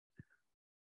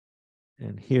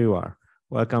And here you are.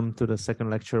 Welcome to the second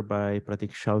lecture by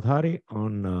Pratik CHAUDARI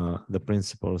on the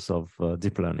principles of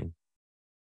deep learning.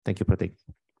 Thank you, Pratik.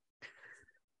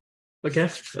 Okay,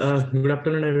 good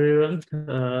afternoon, everyone.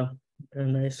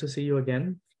 Nice to see you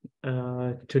again.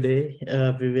 Today,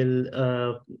 we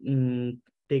will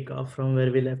take off from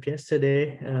where we left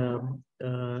yesterday,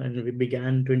 and we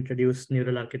began to introduce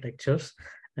neural architectures.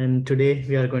 And today,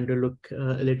 we are going to look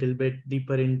a little bit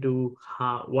deeper into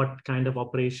what kind of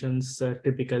operations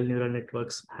typical neural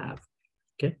networks have.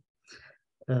 Okay,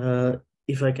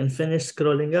 if I can finish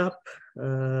scrolling up,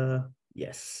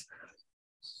 yes.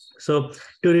 So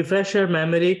to refresh our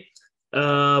memory,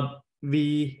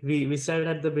 we said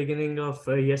at the beginning of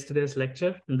yesterday's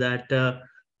lecture that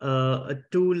a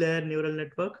two-layer neural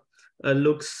network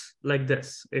looks like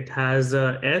this. It has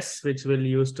S, which we'll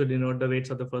use to denote the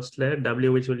weights of the first layer,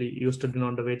 W, which we'll use to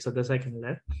denote the weights of the second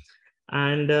layer.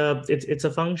 And it's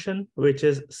a function which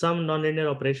is some nonlinear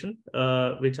operation,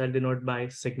 which I'll denote by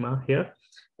sigma here.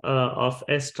 Of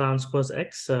S transpose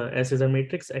X. S is a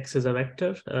matrix, X is a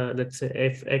vector. Let's say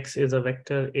if X is a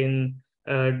vector in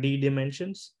D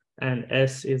dimensions and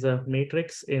S is a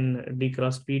matrix in D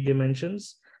cross P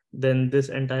dimensions, then this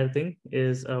entire thing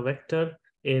is a vector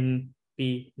in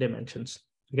P dimensions.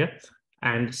 Okay,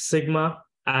 and sigma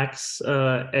acts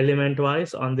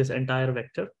element-wise on this entire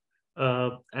vector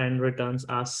and returns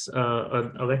us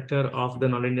a vector of the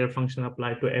nonlinear function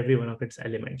applied to every one of its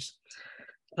elements.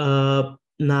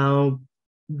 Now,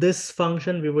 this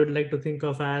function we would like to think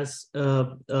of as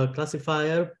a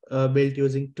classifier built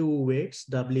using two weights,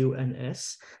 W and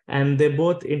S, and they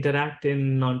both interact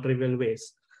in non-trivial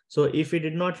ways. So if we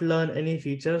did not learn any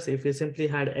features, if we simply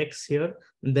had X here,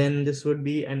 then this would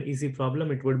be an easy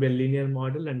problem. It would be a linear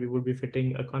model and we would be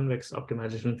fitting a convex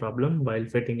optimization problem while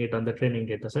fitting it on the training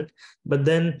dataset. But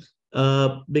then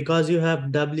because you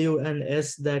have W and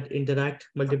S that interact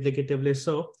multiplicatively,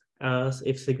 so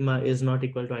if sigma is not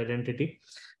equal to identity,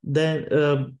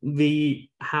 then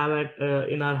we have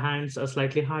in our hands a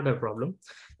slightly harder problem.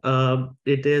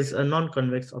 It is a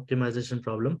non-convex optimization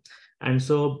problem. And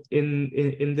so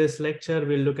in this lecture,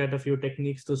 we'll look at a few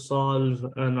techniques to solve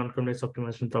non-convex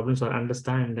optimization problems or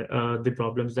understand the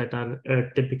problems that are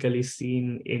typically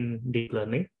seen in deep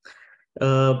learning.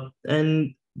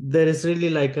 And there is really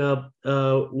like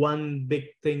one big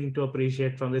thing to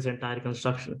appreciate from this entire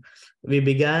construction. We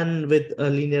began with a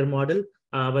linear model,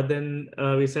 but then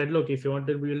we said, look, if you want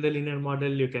to build a linear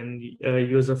model, you can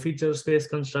use a feature space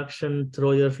construction,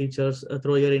 throw your features,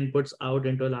 throw your inputs out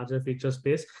into a larger feature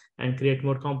space and create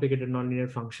more complicated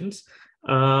nonlinear functions.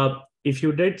 If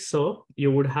you did so, you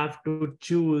would have to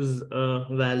choose a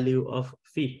value of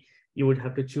phi. You would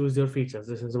have to choose your features.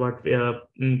 This is what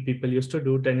people used to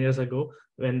do 10 years ago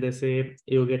when they say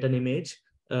you get an image.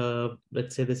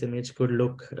 Let's say this image could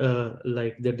look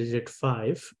like the digit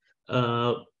 5.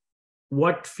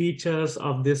 What features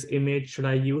of this image should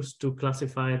I use to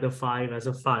classify the 5 as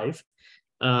a 5?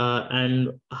 And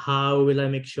how will I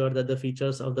make sure that the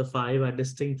features of the 5 are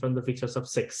distinct from the features of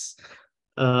 6?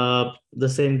 The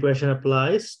same question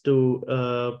applies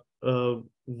to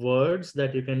words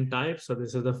that you can type. So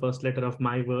this is the first letter of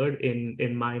my word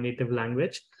in my native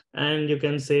language. And you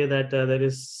can say that there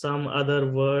is some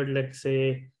other word, let's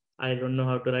say, I don't know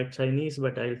how to write Chinese,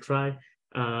 but I'll try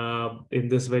in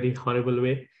this very horrible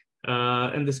way.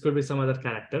 And this could be some other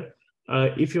character.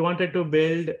 If you wanted to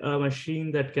build a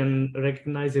machine that can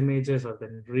recognize images or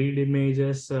then read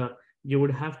images, you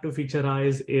would have to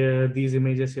featureize these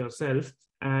images yourself.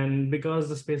 And because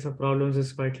the space of problems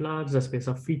is quite large, the space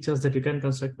of features that you can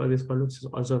construct for these problems is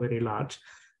also very large.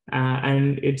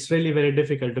 And it's really very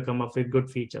difficult to come up with good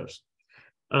features.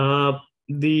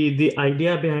 The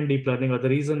idea behind deep learning, or the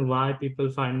reason why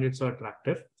people find it so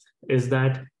attractive, is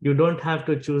that you don't have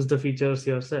to choose the features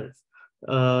yourself.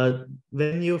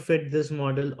 When you fit this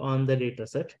model on the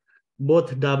dataset,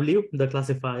 both W, the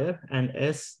classifier, and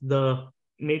S, the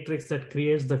matrix that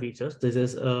creates the features, this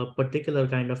is a particular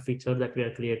kind of feature that we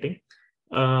are creating,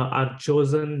 are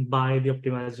chosen by the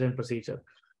optimization procedure.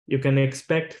 You can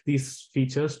expect these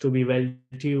features to be well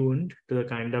tuned to the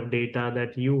kind of data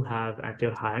that you have at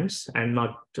your hands and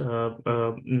not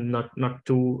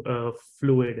too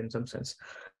fluid in some sense.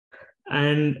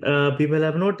 And people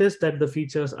have noticed that the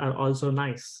features are also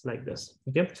nice like this,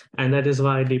 okay? And that is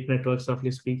why deep networks,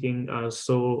 roughly speaking, are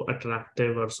so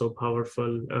attractive or so powerful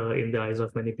in the eyes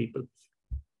of many people.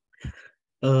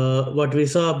 What we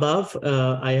saw above,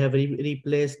 I have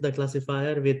replaced the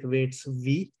classifier with weights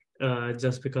V,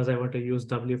 just because I want to use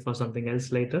W for something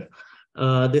else later.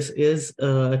 This is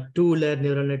a two-layer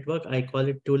neural network. I call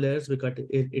it two layers because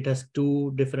it has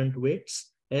two different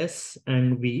weights, S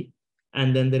and V.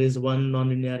 and then there is one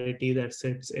nonlinearity that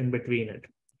sits in between it.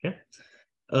 Okay.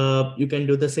 You can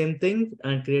do the same thing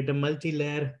and create a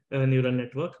multi-layer neural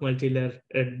network, multi-layer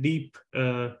deep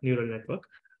neural network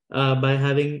by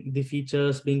having the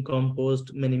features being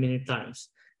composed many, many times.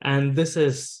 And this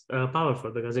is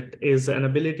powerful because it is an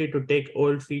ability to take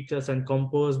old features and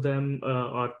compose them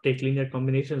or take linear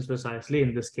combinations precisely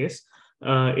in this case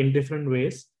in different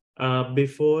ways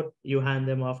before you hand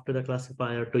them off to the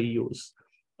classifier to use.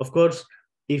 Of course,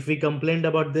 if we complained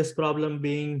about this problem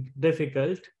being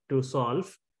difficult to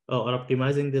solve or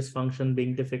optimizing this function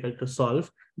being difficult to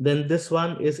solve, then this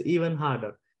one is even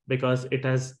harder because it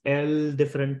has L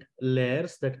different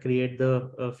layers that create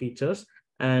the features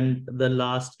and the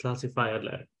last classifier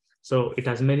layer. So it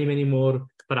has many, many more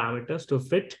parameters to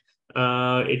fit.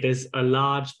 It is a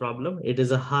large problem. It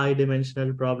is a high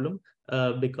dimensional problem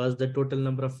because the total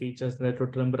number of features, the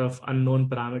total number of unknown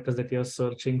parameters that you're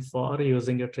searching for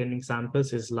using your training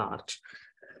samples is large.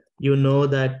 You know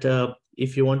that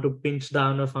if you want to pinch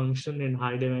down a function in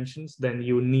high dimensions, then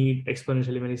you need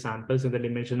exponentially many samples in the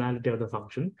dimensionality of the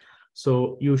function.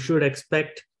 So you should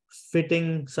expect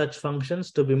fitting such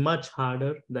functions to be much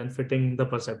harder than fitting the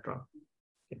perceptron.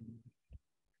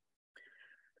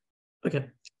 Okay,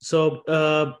 so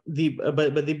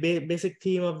the basic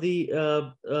theme of the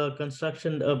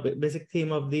construction, basic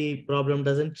theme of the problem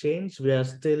doesn't change. We are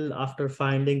still after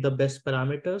finding the best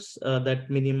parameters that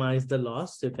minimize the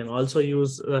loss. You can also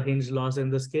use hinge loss in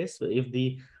this case if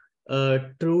the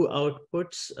true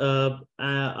outputs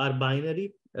are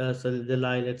binary. So they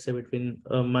lie, let's say, between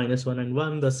 -1 and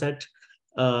 1. The set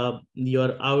the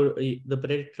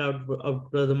predicted output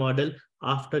of the model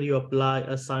after you apply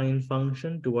a sine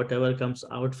function to whatever comes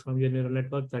out from your neural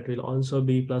network, that will also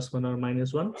be +1 or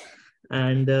 -1.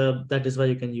 And that is why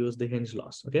you can use the hinge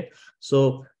loss. Okay,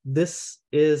 so this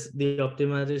is the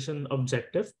optimization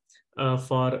objective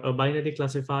for a binary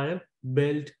classifier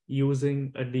built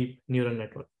using a deep neural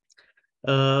network.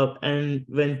 And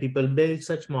when people build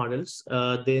such models,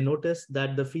 they notice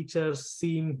that the features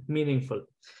seem meaningful.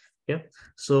 Yeah,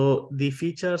 so the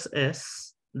features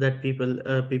S that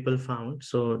people found,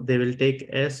 so they will take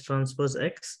S transpose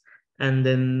X and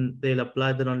then they'll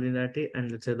apply the nonlinearity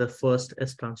and let's say the first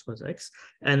S transpose X,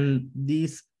 and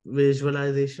these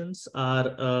visualizations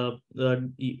are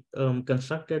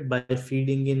constructed by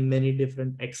feeding in many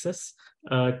different X's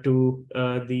to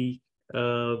the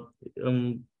uh,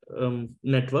 um,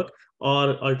 network,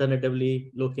 or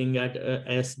alternatively looking at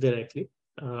S directly,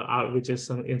 which is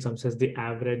in some sense the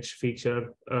average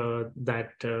feature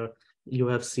that you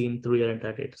have seen through your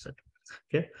entire data set.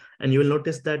 Okay, and you will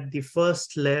notice that the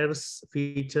first layers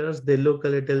features, they look a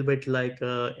little bit like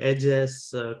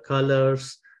edges,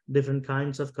 colors, different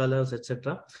kinds of colors,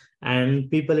 etc. And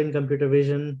people in computer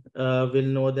vision will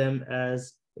know them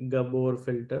as Gabor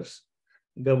filters.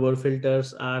 Gabor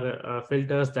filters are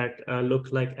filters that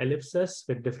look like ellipses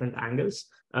with different angles,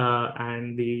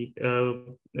 and the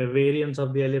variance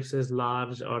of the ellipse is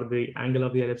large, or the angle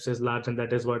of the ellipse is large, and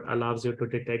that is what allows you to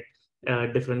detect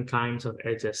different kinds of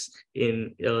edges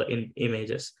in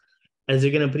images. As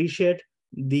you can appreciate,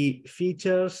 the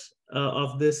features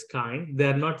of this kind, they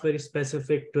are not very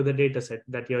specific to the data set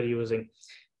that you're using.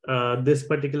 This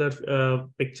particular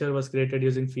picture was created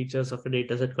using features of a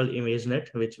dataset called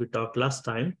ImageNet, which we talked last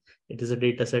time. It is a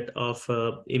dataset of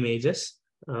images,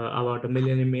 about 1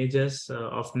 million images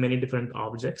of many different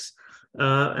objects.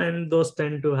 And those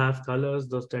tend to have colors,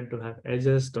 those tend to have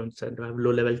edges, don't tend to have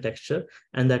low-level texture.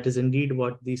 And that is indeed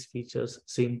what these features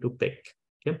seem to pick.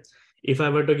 Okay. If I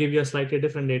were to give you a slightly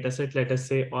different data set, let us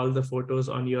say all the photos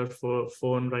on your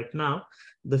phone right now,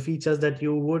 the features that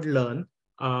you would learn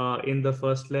in the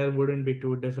first layer wouldn't be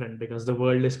too different because the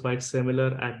world is quite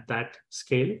similar at that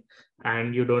scale,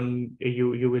 and you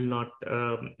will not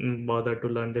bother to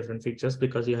learn different features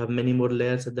because you have many more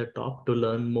layers at the top to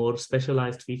learn more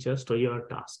specialized features to your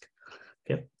task.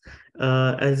 Okay,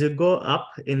 as you go up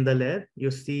in the layer, you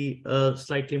see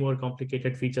slightly more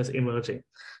complicated features emerging.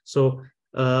 So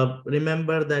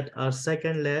remember that our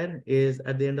second layer is,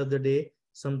 at the end of the day,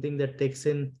 something that takes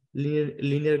in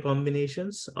linear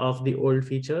combinations of the old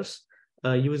features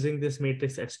using this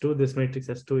matrix S2. This matrix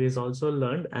S2 is also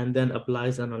learned and then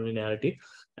applies a nonlinearity.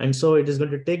 And so it is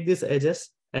going to take these edges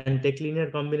and take linear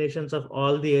combinations of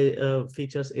all the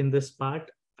features in this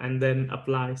part and then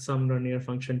apply some linear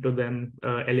function to them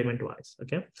element-wise.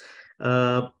 Okay,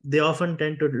 they often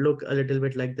tend to look a little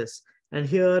bit like this. And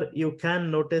here you can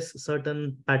notice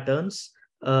certain patterns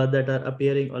that are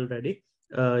appearing already.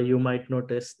 You might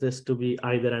notice this to be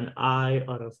either an eye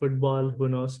or a football, who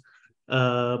knows?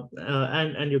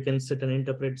 And you can sit and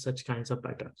interpret such kinds of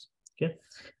patterns. Okay.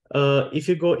 If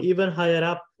you go even higher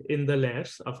up in the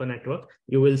layers of a network,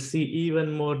 you will see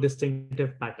even more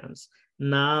distinctive patterns.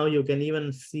 Now you can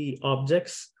even see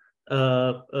objects.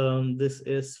 This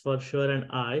is for sure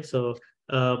an eye. So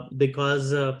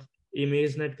because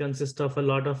ImageNet consists of a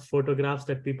lot of photographs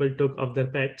that people took of their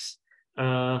pets,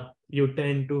 you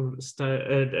tend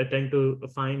to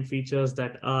find features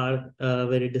that are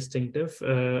very distinctive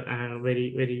and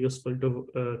very useful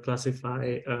to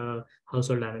classify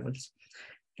household animals.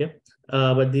 Okay,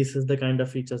 but this is the kind of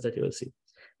features that you will see.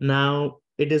 Now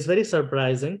it is very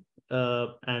surprising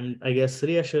and I guess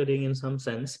reassuring in some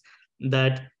sense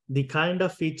that the kind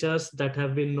of features that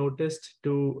have been noticed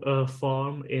to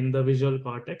form in the visual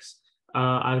cortex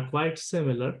are quite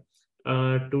similar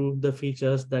to the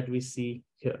features that we see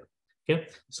here. Okay,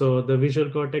 so the visual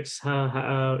cortex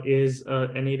is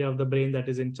an area of the brain that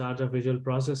is in charge of visual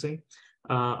processing.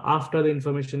 After the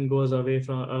information goes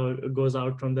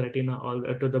out from the retina all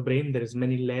to the brain, there is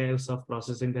many layers of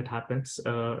processing that happens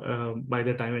by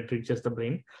the time it reaches the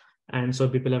brain. And so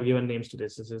people have given names to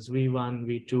this. This is V1,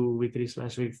 V2,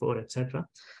 V3/V4, etc.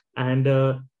 And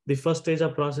the first stage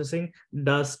of processing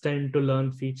does tend to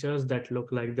learn features that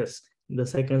look like this. The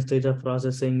second stage of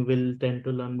processing will tend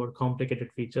to learn more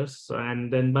complicated features. So,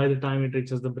 and then by the time it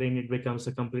reaches the brain, it becomes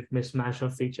a complete mismatch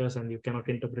of features and you cannot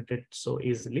interpret it so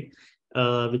easily,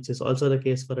 which is also the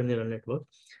case for a neural network.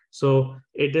 So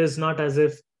it is not as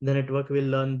if the network will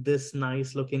learn this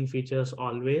nice looking features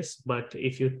always, but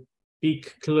if you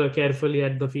peek carefully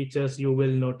at the features, you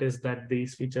will notice that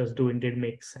these features do indeed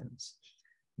make sense.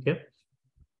 Okay.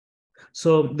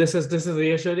 So this is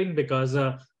reassuring because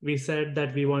we said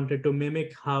that we wanted to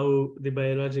mimic how the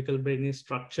biological brain is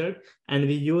structured, and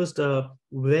we used a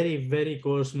very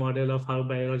coarse model of how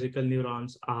biological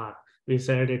neurons are. We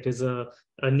said it is a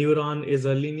neuron is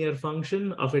a linear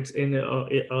function of its in or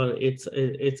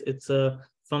it's a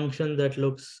function that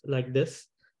looks like this.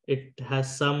 It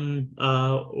has some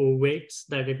weights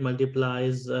that it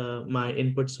multiplies my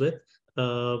inputs with.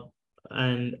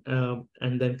 And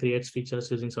then creates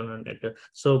features using neural network.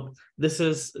 So this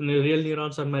is real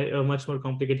neurons are much more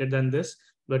complicated than this,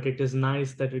 but it is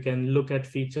nice that we can look at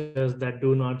features that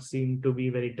do not seem to be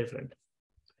very different.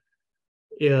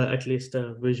 Yeah, at least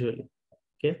visually.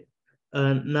 Okay.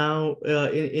 Now,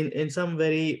 in some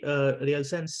very real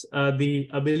sense, the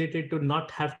ability to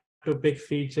not have to pick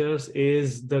features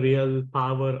is the real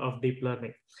power of deep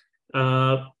learning.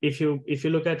 If you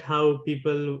look at how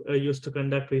people used to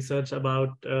conduct research about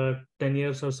 10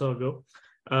 years or so ago,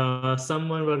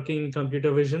 someone working in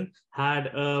computer vision had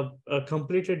a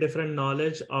completely different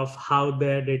knowledge of how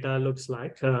their data looks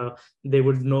like. They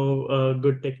would know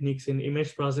good techniques in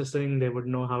image processing. They would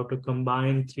know how to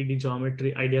combine 3D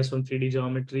geometry, ideas from 3D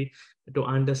geometry to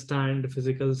understand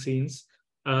physical scenes.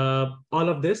 All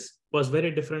of this was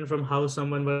very different from how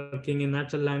someone working in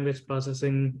natural language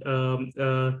processing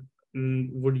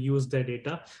would use their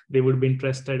data. They would be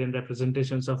interested in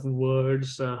representations of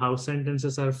words, how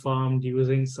sentences are formed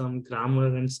using some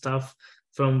grammar and stuff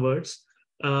from words.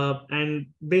 And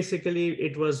basically,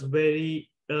 it was very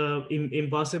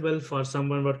impossible for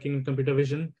someone working in computer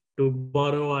vision to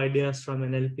borrow ideas from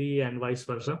NLP and vice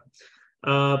versa.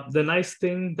 The nice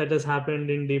thing that has happened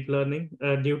in deep learning,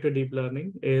 due to deep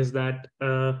learning, is that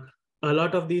a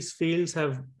lot of these fields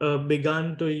have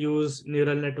begun to use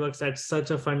neural networks at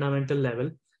such a fundamental level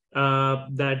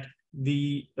that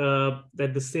the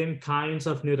same kinds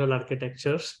of neural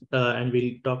architectures, and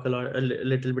we'll talk a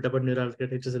little bit about neural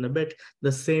architectures in a bit,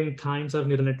 the same kinds of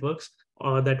neural networks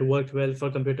that worked well for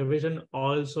computer vision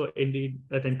also indeed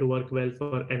tend to work well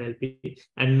for NLP.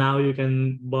 And now you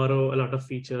can borrow a lot of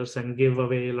features and give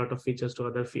away a lot of features to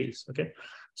other fields. Okay,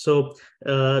 so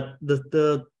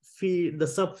the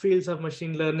subfields of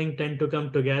machine learning tend to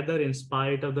come together in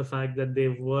spite of the fact that they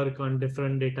work on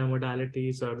different data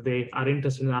modalities, or they are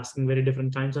interested in asking very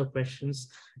different kinds of questions.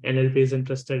 NLP is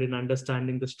interested in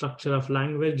understanding the structure of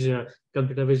language.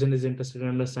 Computer vision is interested in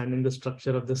understanding the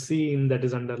structure of the scene that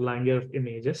is underlying your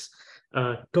images.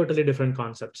 Totally different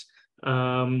concepts.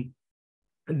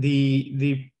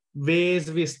 The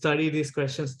ways we study these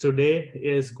questions today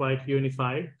is quite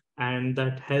unified, and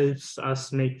that helps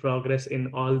us make progress in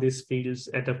all these fields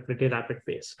at a pretty rapid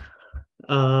pace.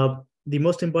 The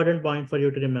most important point for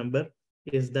you to remember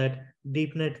is that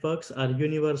deep networks are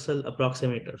universal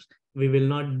approximators. We will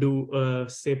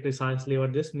not say precisely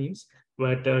what this means,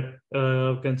 but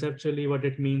conceptually what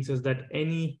it means is that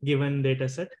any given data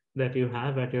set that you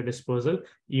have at your disposal,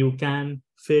 you can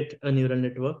fit a neural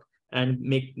network and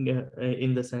make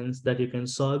in the sense that you can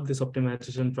solve this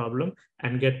optimization problem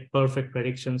and get perfect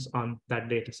predictions on that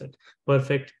data set.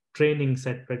 Perfect training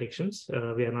set predictions.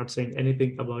 We are not saying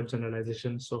anything about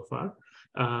generalization so far.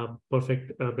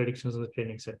 Perfect predictions on the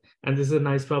training set. And this is a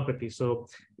nice property. So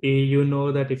you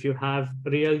know that if you have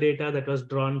real data that was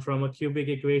drawn from a cubic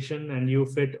equation and you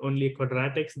fit only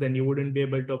quadratics, then you wouldn't be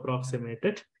able to approximate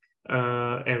it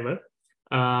ever.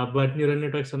 But neural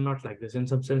networks are not like this. In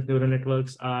some sense, neural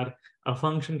networks are a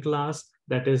function class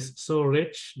that is so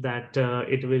rich that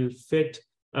it will fit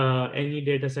any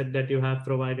data set that you have,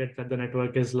 provided that the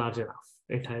network is large enough.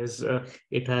 It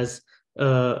has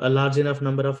a large enough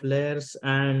number of layers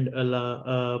and a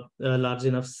large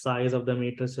enough size of the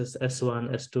matrices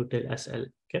S1, S2 till SL.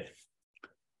 Okay.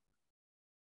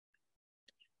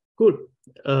 Cool.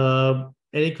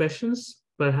 Any questions,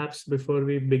 perhaps, before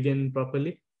we begin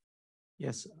properly?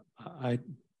 Yes,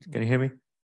 can you hear me?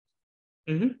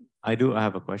 Mm-hmm. I do. I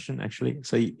have a question actually.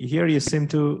 So here you seem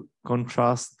to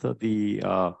contrast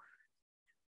the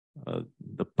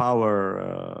power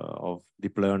of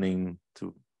deep learning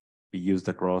to be used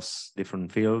across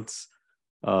different fields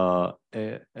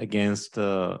against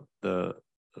the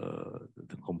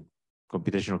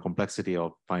computational complexity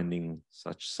of finding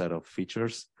such set of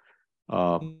features.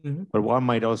 But one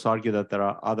might also argue that there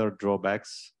are other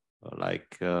drawbacks,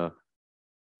 like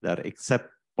that, except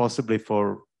possibly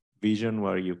for vision,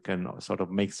 where you can sort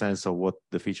of make sense of what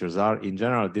the features are. In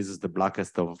general, this is the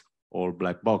blackest of all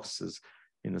black boxes,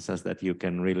 in the sense that you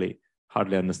can really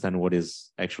hardly understand what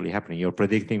is actually happening. You're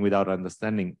predicting without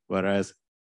understanding. Whereas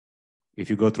if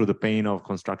you go through the pain of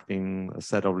constructing a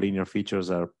set of linear features,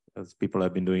 as people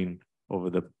have been doing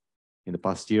in the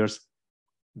past years,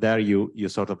 there you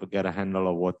sort of get a handle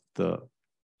of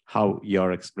how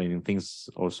you're explaining things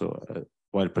also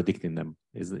while predicting them.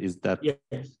 Is that?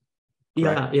 Yes.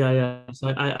 Correct? Yeah.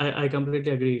 So I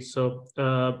completely agree. So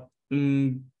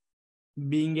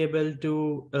being able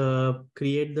to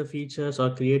create the features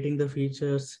or creating the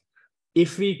features,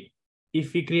 if we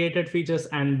created features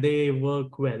and they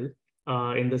work well,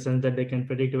 in the sense that they can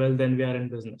predict well, then we are in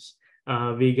business.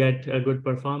 We get a good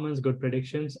performance, good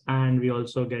predictions, and we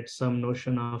also get some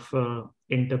notion of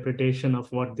interpretation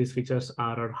of what these features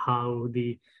are or how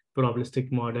the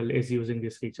probabilistic model is using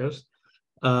these features.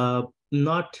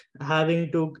 Not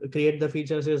having to create the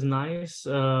features is nice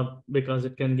because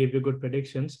it can give you good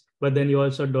predictions, but then you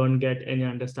also don't get any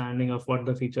understanding of what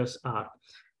the features are.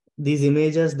 These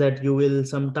images that you will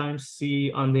sometimes see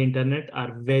on the internet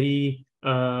are very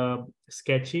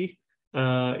sketchy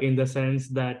in the sense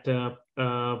that the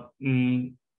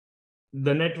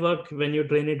network, when you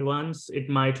train it once, it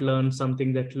might learn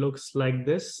something that looks like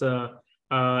this.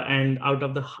 And out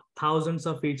of the thousands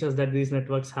of features that these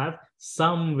networks have,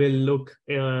 some will look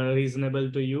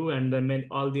reasonable to you, and then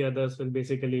all the others will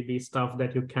basically be stuff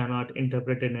that you cannot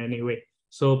interpret in any way.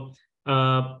 So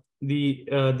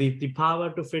the power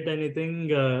to fit anything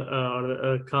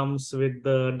comes with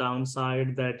the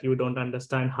downside that you don't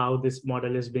understand how this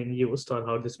model is being used or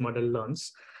how this model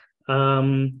learns.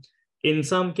 In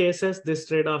some cases, this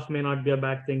trade-off may not be a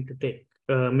bad thing to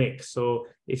make. So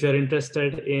if you're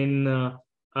interested in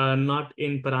not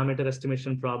in parameter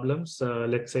estimation problems,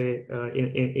 let's say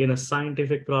in a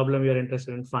scientific problem, you're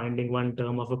interested in finding one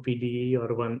term of a PDE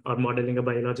or modeling a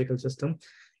biological system.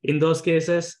 In those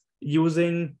cases,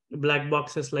 using black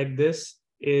boxes like this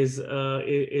is a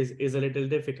little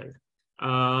difficult.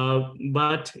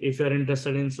 But if you're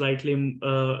interested in slightly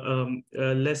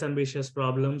less ambitious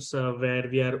problems where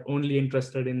we are only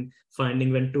interested in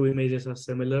finding when two images are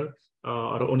similar,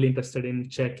 or only interested in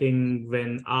checking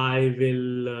when I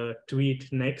will tweet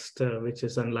next, which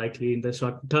is unlikely in the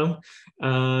short term,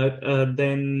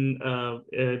 then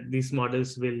these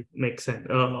models will make sense,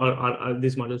 or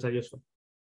these models are useful.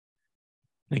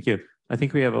 Thank you. I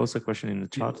think we have also a question in the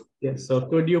chat. Yes. So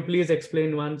could you please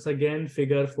explain once again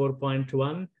figure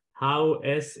 4.1, how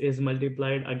S is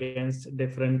multiplied against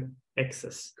different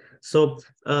X's? So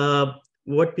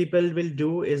what people will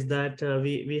do is that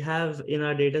we have in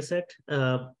our data set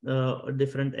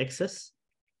different X's.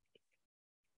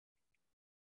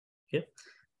 Okay.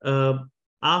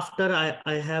 After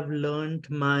I have learned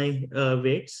my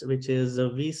weights, which is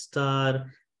V star,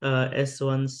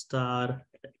 S1 star,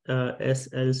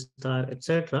 SL star,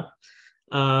 etc.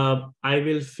 I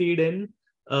will feed in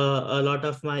a lot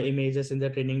of my images in the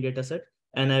training data set,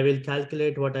 and I will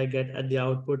calculate what I get at the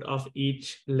output of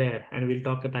each layer. And we'll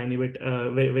talk a tiny bit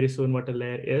very soon what a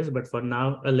layer is. But for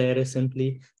now, a layer is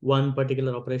simply one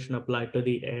particular operation applied to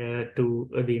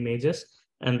the images.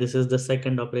 And this is the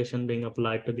second operation being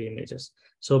applied to the images.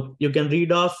 So you can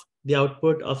read off the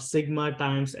output of sigma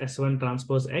times S1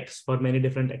 transpose X for many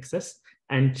different X's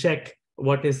and check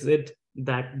what is it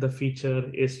that the feature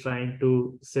is trying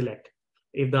to select.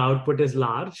 If the output is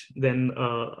large, then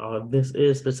this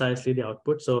is precisely the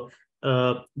output. So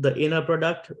the inner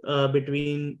product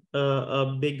between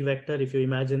a big vector, if you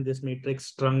imagine this matrix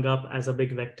strung up as a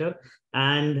big vector,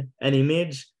 and an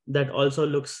image that also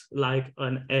looks like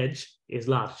an edge is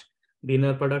large. The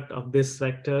inner product of this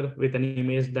vector with an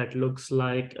image that looks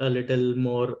like a little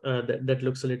more, that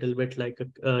looks a little bit like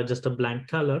just a blank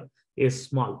color is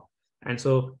small. And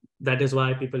so that is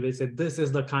why people will say this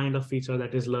is the kind of feature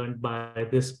that is learned by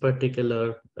this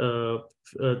particular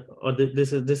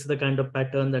this is the kind of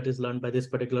pattern that is learned by this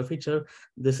particular feature.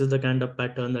 This is the kind of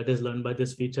pattern that is learned by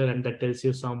this feature, and that tells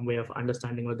you some way of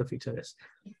understanding what the feature is.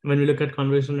 When we look at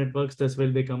convolutional networks, this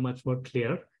will become much more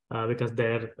clear because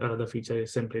there the feature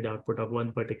is simply the output of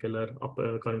one particular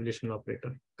convolutional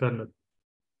operator kernel.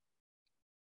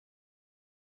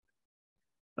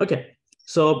 Okay,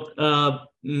 so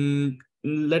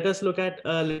let us look at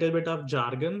a little bit of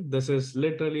jargon. This is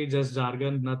literally just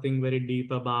jargon, nothing very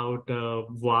deep about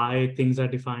why things are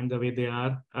defined the way they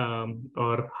are,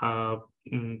 or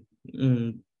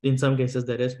in some cases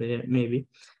there is maybe,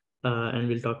 and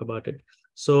we'll talk about it.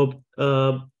 So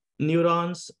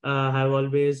neurons have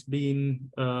always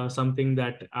been something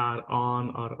that are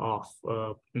on or off.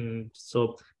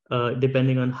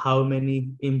 Depending on how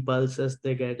many impulses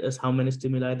they get, is how many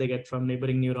stimuli they get from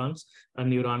neighboring neurons, a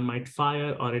neuron might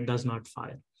fire or it does not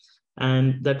fire.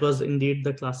 And that was indeed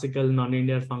the classical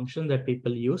nonlinear function that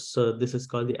people use. So this is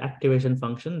called the activation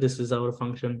function. This is our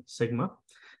function sigma.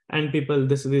 And people,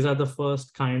 these are the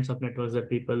first kinds of networks that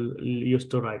people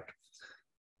used to write.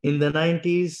 In the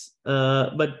 90s,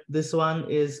 but this one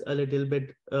is a little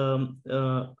bit,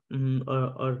 or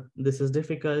this is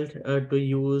difficult to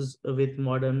use with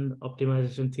modern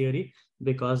optimization theory,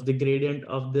 because the gradient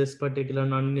of this particular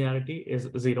nonlinearity is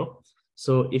 0.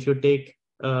 So if you take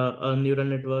a neural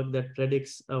network that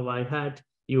predicts a y hat,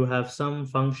 you have some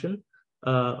function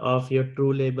of your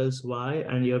true labels y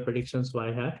and your predictions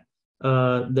y hat.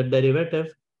 The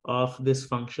derivative of this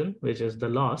function, which is the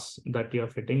loss that you're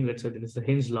fitting, let's say this is the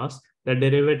hinge loss, the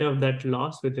derivative of that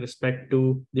loss with respect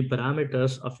to the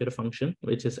parameters of your function,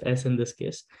 which is s in this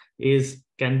case,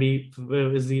 can be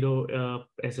 0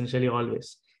 essentially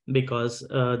always, because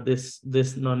this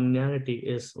nonlinearity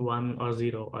is 1 or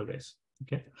 0 always.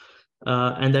 Okay,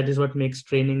 and that is what makes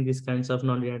training these kinds of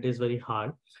nonlinearities very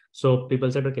hard. So people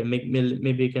said, okay,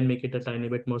 maybe you can make it a tiny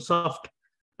bit more soft.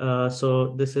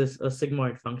 So this is a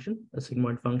sigmoid function. A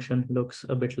sigmoid function looks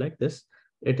a bit like this.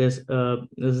 It is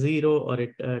 0, or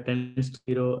it tends to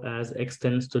 0 as x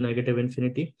tends to negative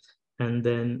infinity, and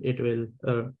then it will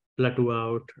plateau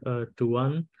out to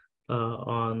 1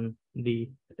 on the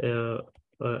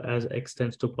as x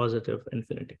tends to positive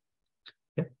infinity.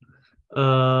 Okay.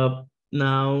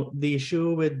 Now the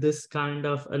issue with this kind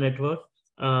of a network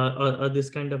or this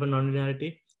kind of a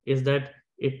nonlinearity is that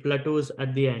it plateaus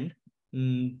at the end.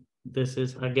 This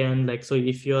is again like, so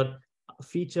if your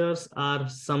features are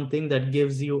something that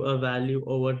gives you a value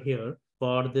over here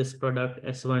for this product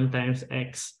s1 times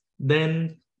x,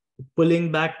 then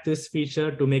pulling back this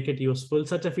feature to make it useful,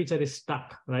 such a feature is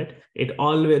stuck, right? The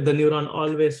neuron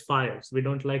always fires. We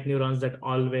don't like neurons that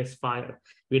always fire.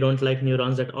 We don't like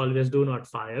neurons that always do not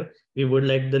fire. We would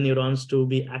like the neurons to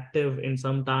be active in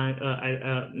some time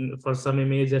for some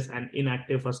images and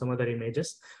inactive for some other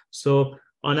images. So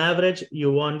on average,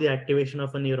 you want the activation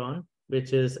of a neuron,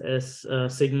 which is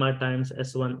sigma times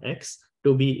s1x,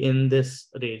 to be in this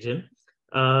region.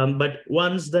 But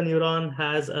once the neuron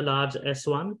has a large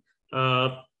S1,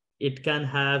 it can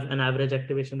have an average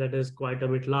activation that is quite a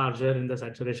bit larger in the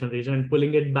saturation region, and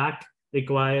pulling it back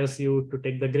requires you to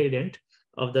take the gradient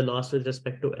of the loss with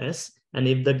respect to S. And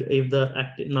if the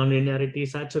nonlinearity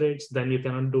saturates, then you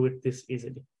cannot do it this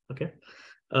easily. Okay.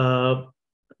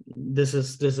 This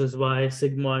is why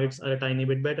sigmoids are a tiny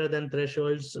bit better than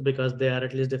thresholds, because they are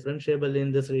at least differentiable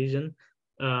in this region,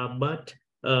 but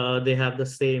they have the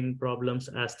same problems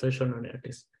as threshold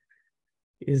nonlinearities.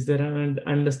 Is there an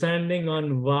understanding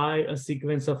on why a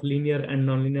sequence of linear and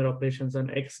nonlinear operations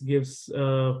on X gives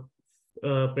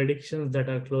predictions that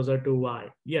are closer to Y?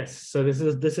 Yes. So this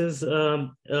is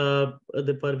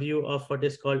the purview of what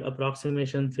is called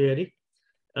approximation theory.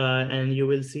 And you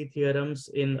will see theorems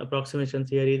in approximation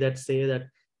theory that say that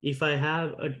if I have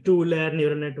a 2-layer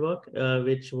neural network,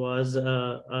 which was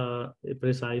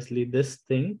precisely this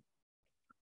thing,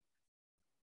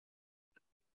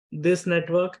 this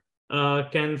network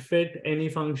can fit any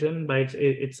function by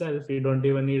itself. You don't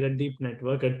even need a deep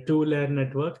network. A 2-layer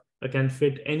network can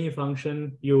fit any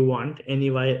function you want,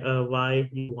 any y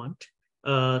you want,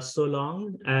 so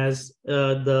long as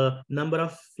the number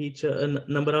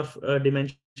of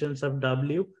dimensions of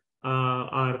W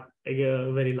are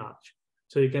very large.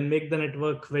 So you can make the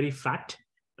network very fat.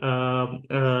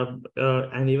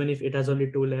 And even if it has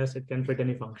only 2 layers, it can fit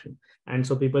any function. And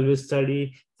so people will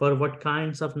study for what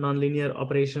kinds of nonlinear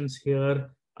operations here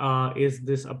is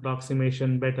this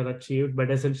approximation better achieved.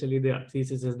 But essentially the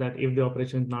thesis is that if the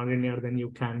operation is nonlinear, then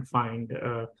you can find,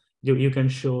 you can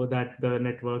show that the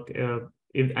network,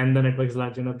 and the network is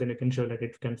large enough, then you can show that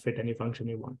it can fit any function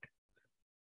you want.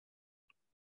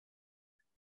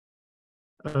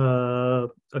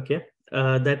 Okay,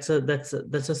 that's a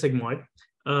sigmoid.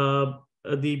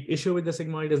 The issue with the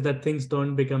sigmoid is that things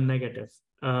don't become negative.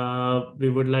 We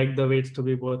would like the weights to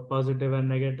be both positive and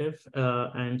negative,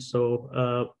 and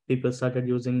so people started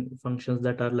using functions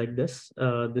that are like this.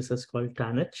 This is called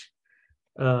tanh,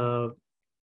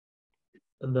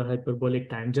 the hyperbolic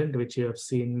tangent, which you have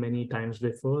seen many times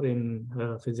before in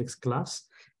physics class.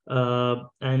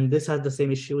 And this has the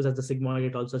same issues as the sigmoid.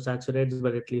 It also saturates,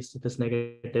 but at least it is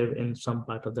negative in some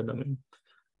part of the domain.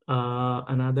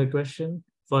 Another question: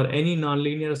 for any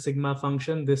nonlinear sigma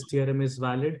function, this theorem is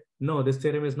valid? No, this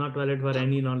theorem is not valid for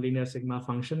any nonlinear sigma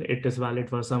function. It is valid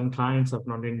for some kinds of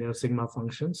nonlinear sigma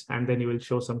functions, and then you will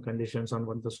show some conditions on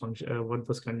what those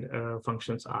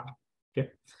functions are.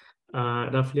 Okay.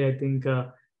 Roughly, I think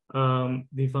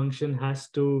the function has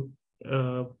to.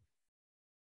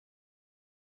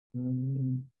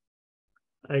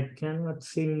 I cannot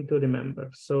seem to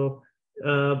remember. So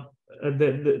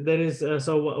there is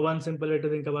so one simple way to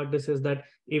think about this is that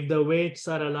if the weights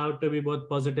are allowed to be both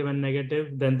positive and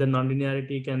negative, then the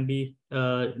nonlinearity can be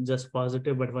just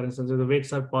positive. But for instance, if the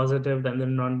weights are positive, then the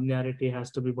nonlinearity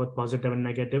has to be both positive and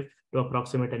negative to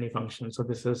approximate any function. So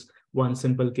this is one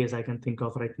simple case I can think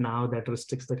of right now that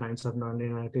restricts the kinds of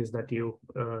nonlinearities that you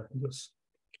use.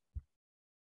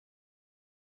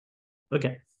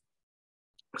 Okay.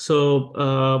 So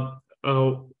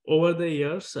over the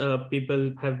years,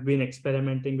 people have been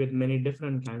experimenting with many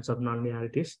different kinds of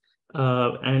nonlinearities.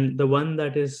 And the one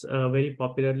that is very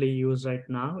popularly used right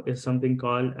now is something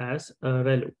called as a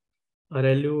ReLU. A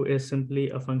ReLU is simply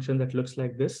a function that looks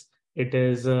like this. It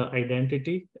is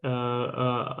identity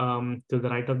to the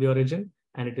right of the origin,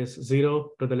 and it is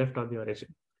 0 to the left of the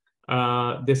origin.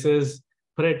 This is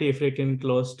pretty freaking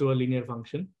close to a linear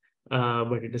function,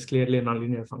 but it is clearly a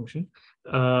nonlinear function.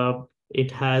 It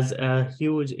has a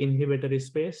huge inhibitory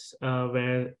space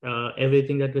where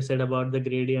everything that we said about the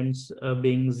gradients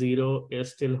being 0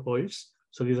 still holds.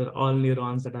 So these are all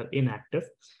neurons that are inactive.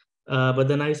 But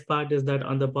the nice part is that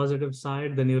on the positive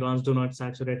side, the neurons do not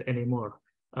saturate anymore.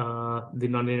 The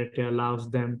nonlinearity allows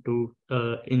them to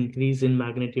increase in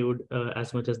magnitude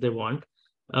as much as they want.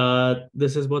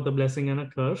 This is both a blessing and a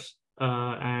curse.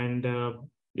 And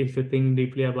if you think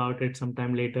deeply about it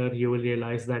sometime later, you will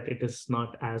realize that it is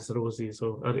not as rosy.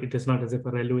 So it is not as if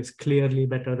a ReLU is clearly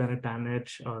better than a tanh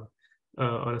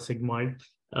or a sigmoid.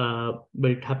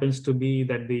 But it happens to be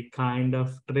that the kind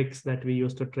of tricks that we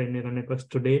use to train neural networks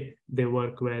today, they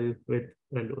work well with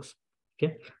ReLUs.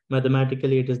 Okay.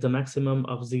 Mathematically, it is the maximum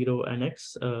of 0 and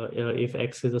x if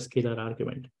x is a scalar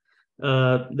argument.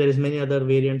 There is many other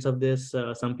variants of this.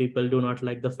 Some people do not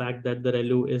like the fact that the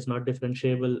ReLU is not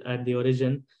differentiable at the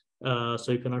origin, so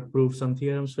you cannot prove some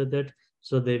theorems with it.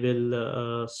 So they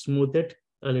will smooth it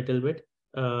a little bit,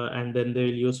 and then they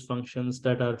will use functions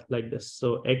that are like this.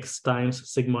 So x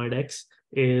times sigmoid x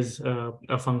is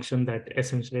a function that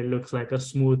essentially looks like a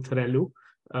smooth ReLU.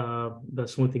 The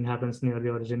smoothing happens near the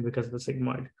origin because of the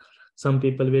sigmoid. Some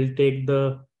people will take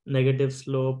the negative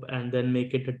slope and then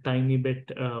make it a tiny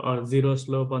bit or 0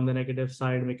 slope on the negative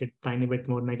side, make it tiny bit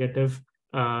more negative.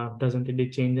 Doesn't really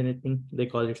change anything. They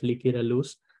call it leaky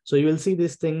ReLUs. So you will see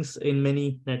these things in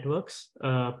many networks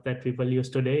that people use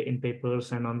today in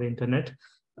papers and on the internet.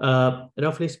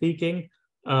 Roughly speaking,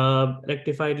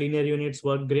 rectified linear units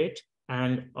work great,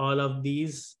 and all of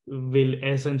these will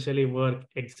essentially work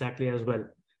exactly as well.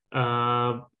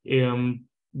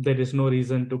 There is no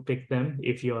reason to pick them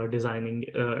if you are designing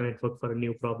a network for a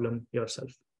new problem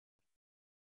yourself.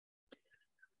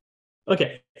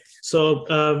 Okay, so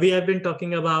we have been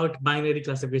talking about binary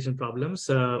classification problems.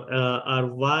 Our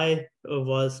y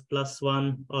was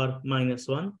 +1 or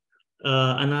 -1.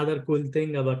 Another cool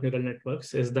thing about neural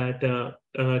networks is that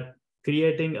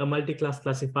creating a multi-class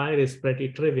classifier is pretty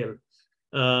trivial.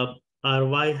 Our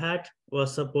y hat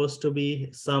was supposed to be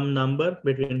some number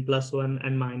between +1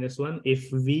 and -1 if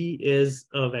v is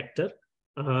a vector.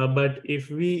 But if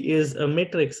v is a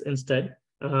matrix instead,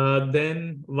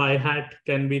 then y hat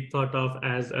can be thought of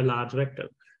as a large vector.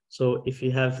 So if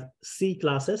you have C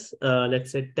classes, let's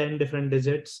say 10 different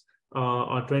digits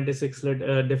or 26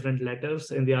 different letters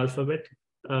in the alphabet,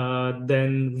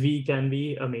 then V can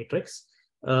be a matrix.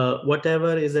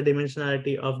 Whatever is the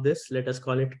dimensionality of this, let us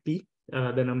call it P,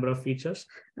 the number of features.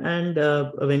 And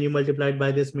when you multiply it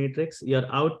by this matrix, your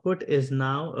output is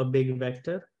now a big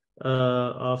vector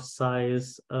of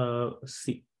size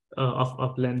C,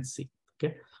 of length C.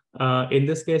 Okay. In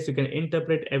this case, you can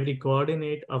interpret every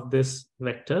coordinate of this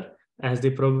vector as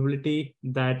the probability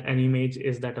that an image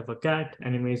is that of a cat,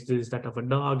 an image is that of a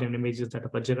dog, an image is that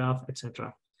of a giraffe,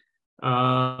 etc.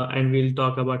 And we'll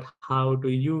talk about how to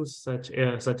use such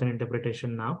an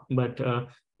interpretation now. But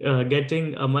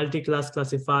getting a multi-class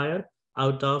classifier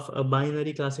out of a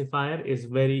binary classifier is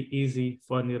very easy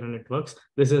for neural networks.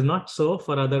 This is not so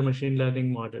for other machine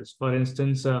learning models. For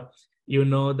instance, you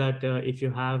know that if you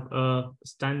have a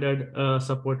standard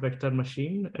support vector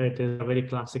machine, it is a very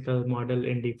classical model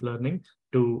in deep learning,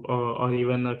 or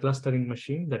even a clustering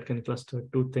machine that can cluster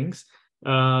two things.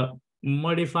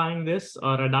 Modifying this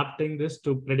or adapting this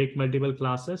to predict multiple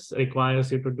classes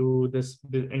requires you to do this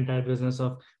entire business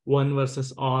of one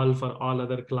versus all for all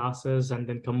other classes, and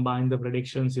then combine the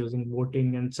predictions using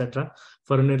voting, etc.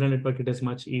 For a neural network, it is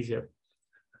much easier.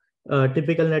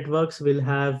 Typical networks will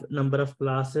have number of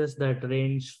classes that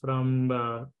range from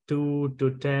 2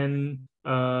 to 10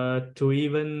 to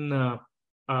even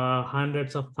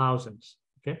hundreds of thousands.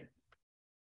 Okay.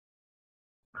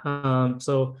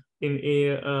 So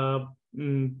in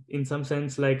some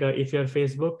sense, like if you're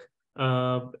Facebook,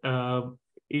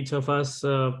 each of us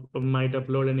might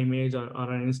upload an image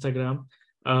or an Instagram.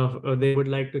 They would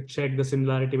like to check the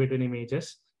similarity between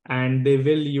images, and they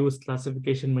will use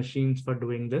classification machines for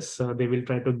doing this. They will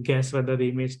try to guess whether the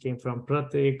image came from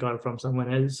Pratik or from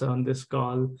someone else on this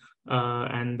call,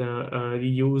 and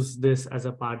use this as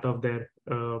a part of their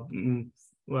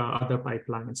other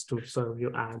pipelines to serve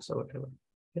you ads or whatever.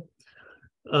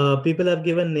 People have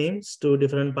given names to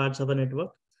different parts of a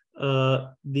network.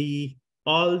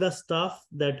 All the stuff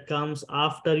that comes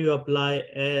after you apply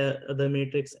the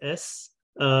matrix S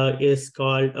is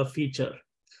called a feature.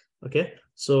 Okay,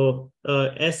 so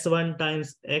S1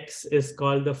 times X is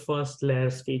called the first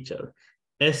layer's feature.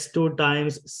 S2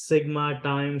 times sigma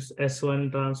times S1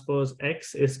 transpose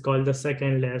X is called the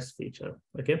second layer's feature.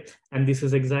 Okay, and this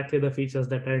is exactly the features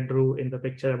that I drew in the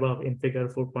picture above in figure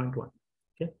 4.1.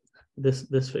 Okay,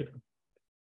 this figure.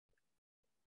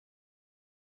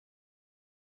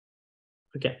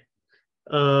 Okay.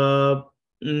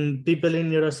 People in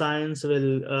neuroscience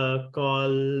will call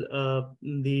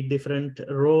the different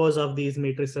rows of these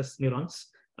matrices neurons,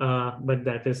 but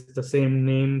that is the same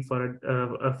name for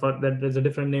that. There's a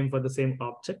different name for the same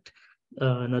object.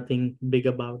 Nothing big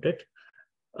about it.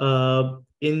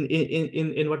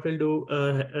 In what we'll do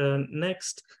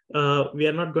next, we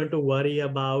are not going to worry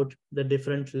about the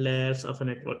different layers of a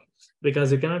network,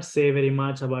 because you cannot say very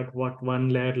much about what one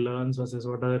layer learns versus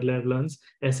what other layer learns.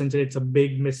 Essentially, it's a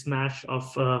big mismatch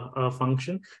of a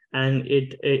function, and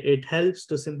it helps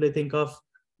to simply think of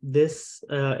this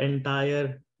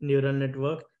entire neural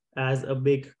network as a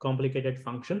big complicated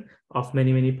function of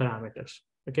many parameters.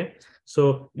 Okay,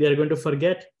 so we are going to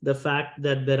forget the fact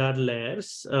that there are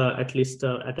layers, at least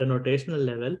at a notational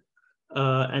level,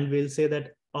 and we'll say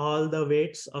that all the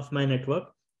weights of my network,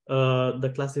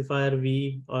 the classifier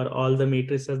V, or all the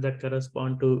matrices that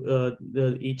correspond to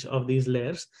each of these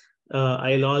layers,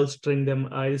 I'll string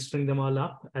them all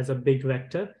up as a big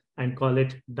vector and call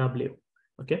it W.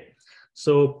 Okay,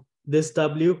 so this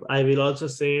W, I will also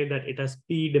say that it has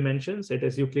P dimensions. It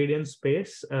is Euclidean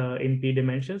space in P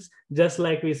dimensions. Just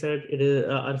like we said, it is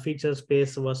our feature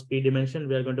space was P dimension.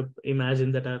 We are going to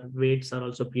imagine that our weights are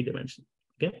also P dimension.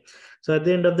 Okay, so at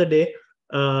the end of the day,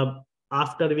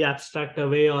 after we abstract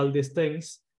away all these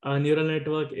things, a neural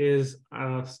network is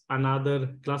another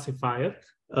classifier,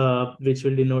 which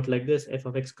will denote like this: f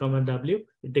of x comma w.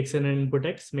 It takes an input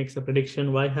x, makes a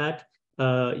prediction y hat,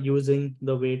 using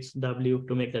the weights W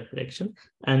to make that prediction.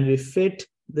 And we fit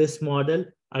this model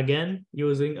again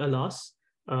using a loss,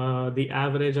 the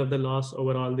average of the loss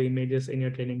over all the images in your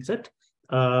training set.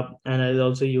 And I'll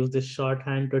also use this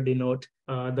shorthand to denote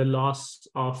the loss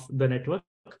of the network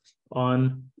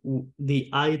on the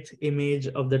ith image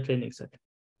of the training set.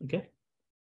 Okay.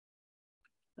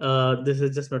 This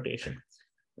is just notation.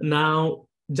 Now,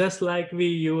 just like we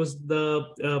use the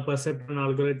perceptron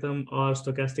algorithm or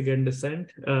stochastic gradient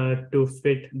descent to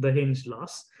fit the hinge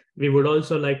loss, we would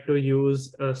also like to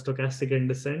use stochastic gradient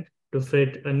descent to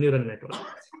fit a neural network.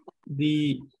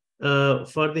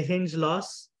 For the hinge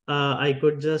loss, I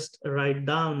could just write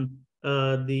down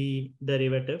the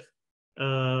derivative,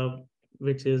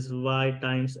 which is y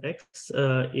times x,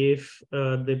 if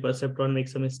the perceptron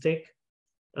makes a mistake,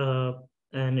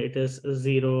 and it is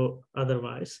 0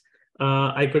 otherwise.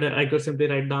 I could simply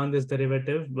write down this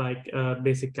derivative like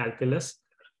basic calculus.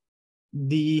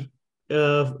 The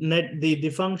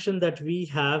the function that we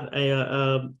have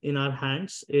in our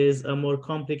hands is a more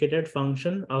complicated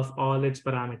function of all its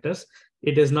parameters.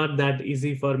 It is not that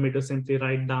easy for me to simply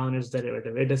write down its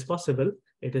derivative. It is possible.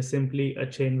 It is simply a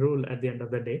chain rule at the end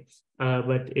of the day.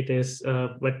 But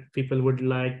people would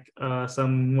like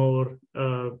some more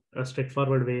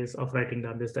straightforward ways of writing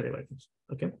down these derivatives.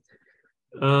 Okay.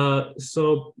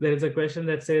 So there is a question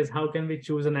that says, how can we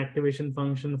choose an activation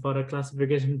function for a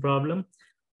classification problem?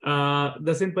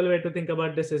 The simple way to think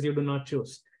about this is you do not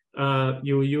choose.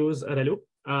 You use a ReLU,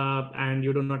 and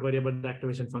you do not worry about the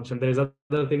activation function. There is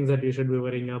other things that you should be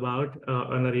worrying about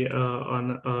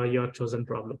on your chosen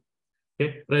problem.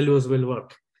 Okay, ReLUs will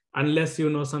work unless you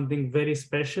know something very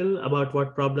special about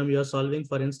what problem you are solving.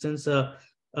 For instance, the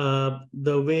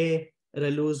way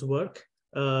ReLUs work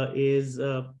is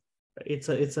it's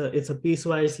a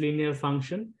piecewise linear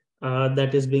function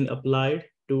that is being applied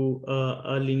to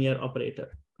a linear operator,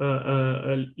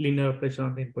 a linear operation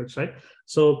on the inputs, right?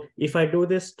 So if I do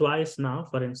this twice now,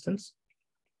 for instance,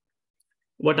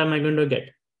 what am I going to get?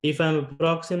 If I'm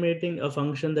approximating a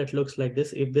function that looks like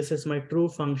this, if this is my true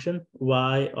function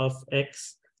y of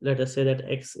x, let us say that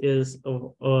x is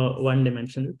one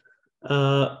dimensional,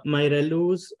 my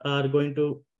ReLUs are going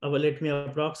to let me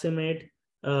approximate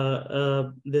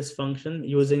this function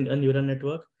using a neural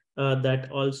network that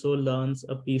also learns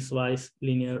a piecewise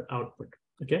linear output.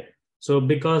 Okay, so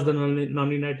because the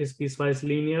nonlinearity is piecewise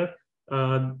linear,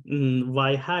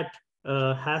 y hat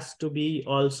has to be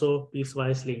also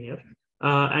piecewise linear.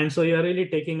 And so you're really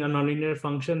taking a nonlinear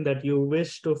function that you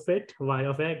wish to fit y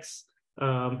of x,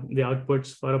 the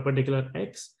outputs for a particular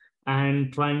x,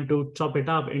 and trying to chop it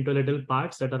up into little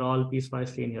parts that are all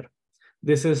piecewise linear.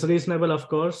 This is reasonable, of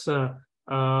course,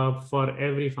 for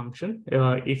every function.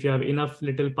 If you have enough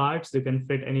little parts, you can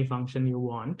fit any function you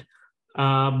want.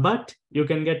 But you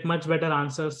can get much better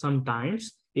answers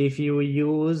sometimes if you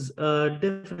use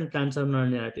different kinds of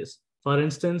nonlinearities. For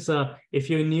instance, if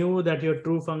you knew that your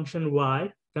true function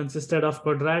y consisted of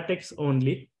quadratics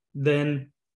only,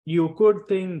 then you could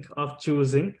think of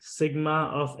choosing sigma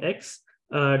of x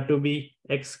to be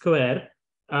x square.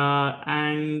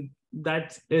 And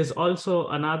that is also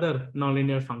another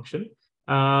nonlinear function.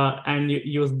 And you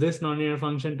use this nonlinear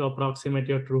function to approximate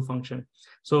your true function.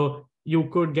 So you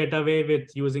could get away with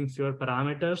using fewer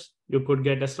parameters. You could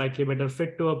get a slightly better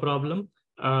fit to a problem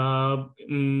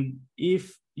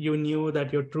if you knew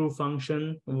that your true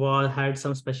function had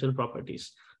some special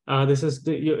properties. There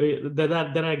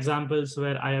are examples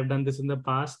where I have done this in the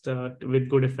past with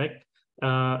good effect,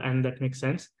 and that makes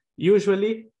sense.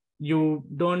 Usually, you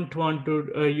don't want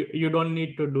to. You don't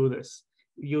need to do this.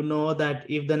 You know that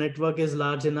if the network is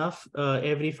large enough,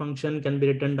 every function can be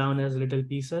written down as little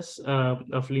pieces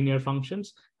of linear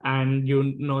functions, and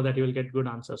you know that you will get good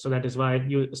answers. So that is why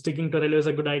sticking to ReLU is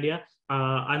a good idea,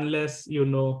 unless you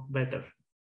know better.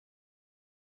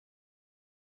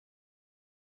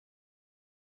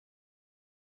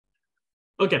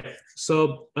 Okay,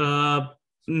 so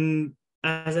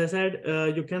as I said,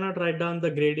 you cannot write down the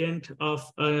gradient of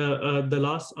the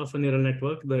loss of a neural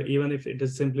network, even if it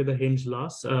is simply the hinge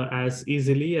loss, as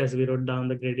easily as we wrote down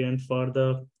the gradient for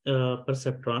the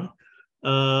perceptron.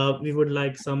 We would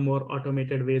like some more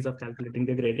automated ways of calculating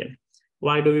the gradient.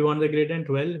 Why do we want the gradient?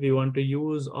 Well, we want to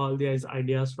use all these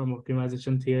ideas from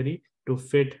optimization theory to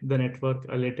fit the network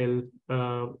a little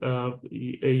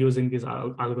using these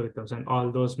algorithms, and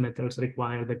all those methods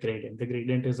require the gradient. The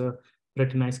gradient is a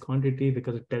pretty nice quantity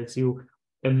because it tells you,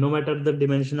 and no matter the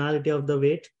dimensionality of the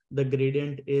weight, the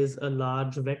gradient is a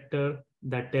large vector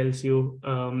that tells you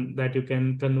that you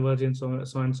can converge in so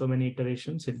and so many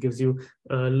iterations. It gives you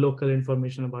local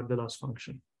information about the loss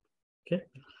function. Okay,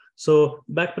 so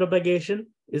backpropagation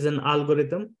is an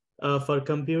algorithm for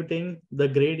computing the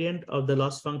gradient of the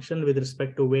loss function with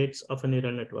respect to weights of a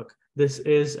neural network. This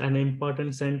is an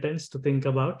important sentence to think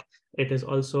about. It is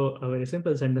also a very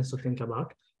simple sentence to think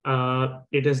about.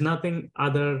 It is nothing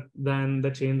other than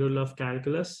the chain rule of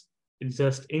calculus. It's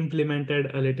just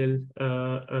implemented a little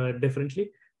differently,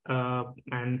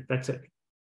 and that's it.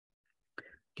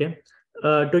 Okay.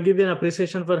 To give you an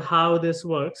appreciation for how this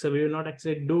works, so we will not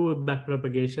actually do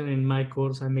backpropagation. In my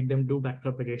course, I make them do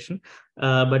backpropagation.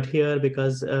 But here,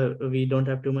 because we don't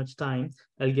have too much time,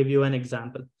 I'll give you an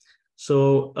example.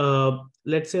 So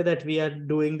let's say that we are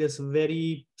doing this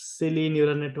very silly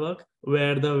neural network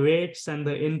where the weights and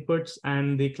the inputs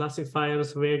and the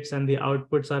classifiers weights and the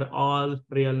outputs are all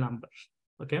real numbers.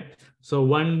 Okay. So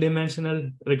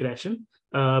one-dimensional regression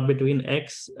between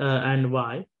X and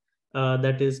Y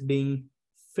that is being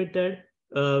fitted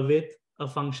with a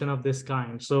function of this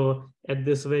kind. So at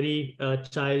this very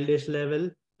childish level,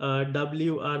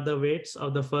 W are the weights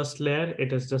of the first layer.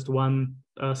 It is just one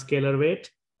scalar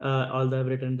weight, although I've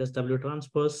written this W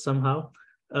transpose somehow.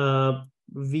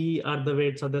 V are the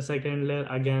weights of the second layer,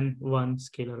 again, one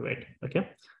scalar weight, okay?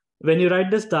 When you write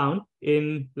this down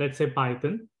in, let's say,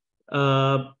 Python,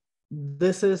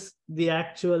 this is the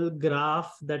actual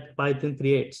graph that Python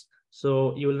creates.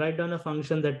 So you will write down a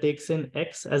function that takes in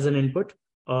X as an input.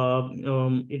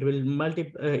 It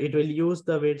will use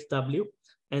the weights W,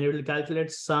 and it will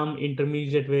calculate some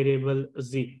intermediate variable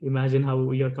Z. Imagine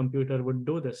how your computer would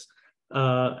do this.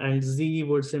 And Z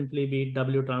would simply be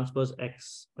W transpose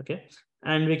X, okay?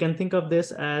 And we can think of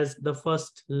this as the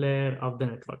first layer of the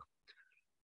network.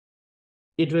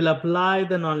 It will apply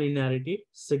the nonlinearity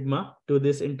sigma to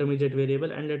this intermediate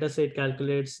variable, and let us say it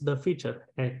calculates the feature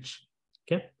H,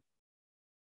 okay?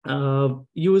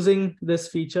 Using this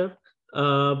feature,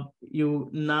 you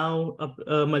now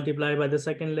multiply by the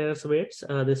second layer's weights.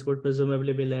 This would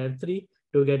presumably be layer 3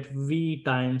 to get V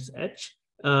times H.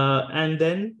 And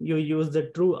then you use the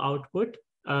true output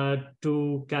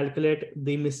to calculate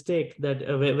the mistake, that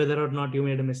whether or not you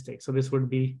made a mistake. So this would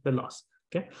be the loss,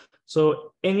 okay?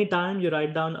 So anytime you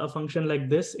write down a function like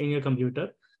this in your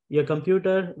computer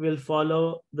will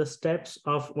follow the steps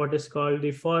of what is called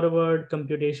the forward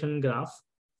computation graph,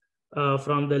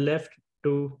 from the left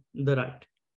to the right,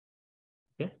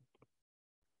 okay?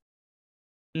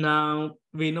 Now,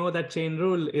 we know that chain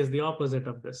rule is the opposite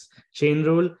of this. Chain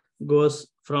rule goes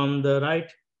from the right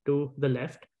to the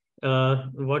left.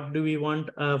 What do we want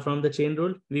from the chain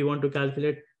rule? We want to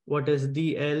calculate what is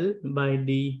dl by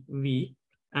dv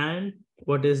and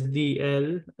what is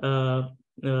dl,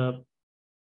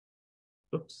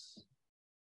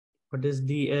 what is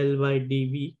dl by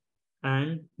dv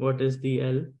and what is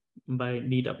dl by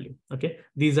dw, okay?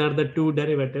 These are the two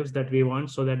derivatives that we want,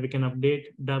 so that we can update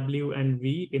w and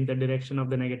v in the direction of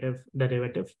the negative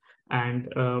derivative, and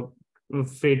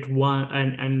fit one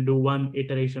and do one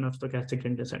iteration of stochastic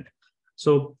gradient descent.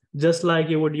 So just like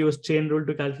you would use chain rule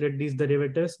to calculate these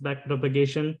derivatives,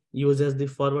 backpropagation uses the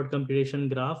forward computation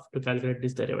graph to calculate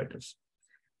these derivatives.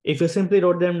 If you simply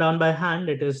wrote them down by hand,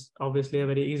 it is obviously a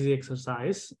very easy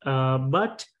exercise.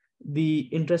 But the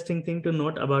interesting thing to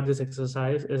note about this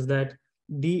exercise is that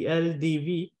dl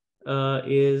dv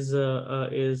is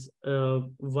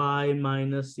y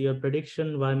minus your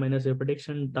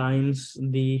prediction times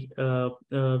the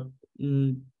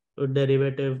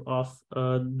derivative of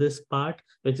this part,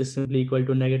 which is simply equal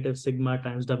to negative sigma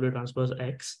times w transpose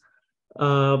x.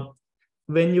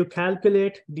 When you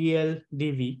calculate dl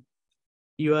dv,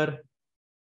 you are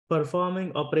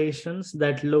performing operations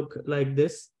that look like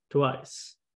this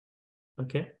twice,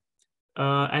 okay?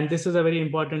 And this is a very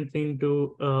important thing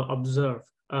to observe.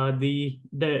 The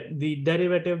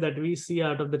derivative that we see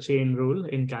out of the chain rule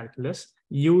in calculus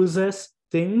uses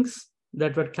things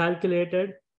that were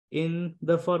calculated in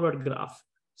the forward graph.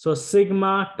 So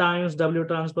sigma times w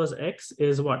transpose x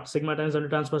is what? Sigma times w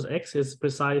transpose x is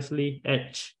precisely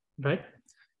h, right?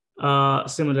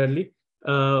 Similarly,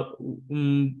 the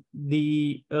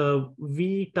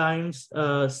v times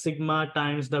sigma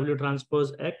times w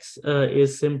transpose x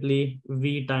is simply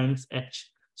v times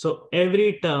h. So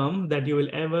every term that you will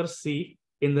ever see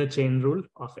in the chain rule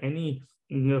of any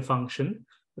function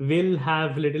will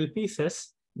have little pieces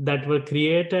that were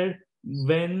created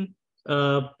when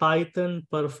Python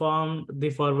performed the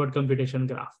forward computation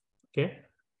graph, okay?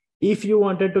 If you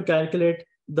wanted to calculate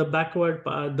the backward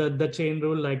the chain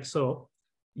rule like so,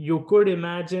 you could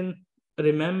imagine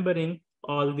remembering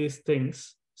all these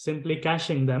things, simply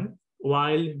caching them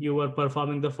while you were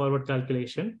performing the forward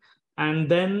calculation, and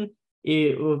then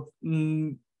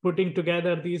putting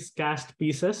together these cached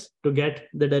pieces to get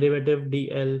the derivative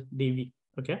dl dv,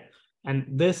 okay? And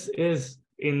this is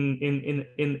in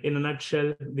a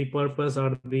nutshell the purpose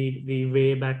or the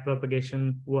way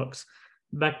backpropagation works.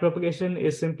 Backpropagation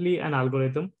is simply an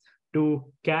algorithm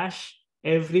to cache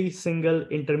every single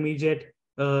intermediate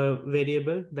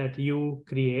variable that you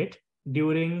create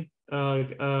during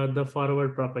the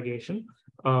forward propagation,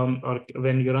 or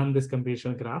when you run this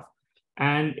computation graph.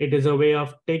 And it is a way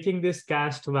of taking these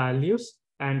cached values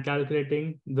and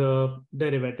calculating the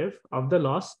derivative of the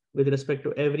loss with respect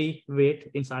to every weight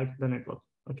inside the network,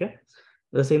 okay?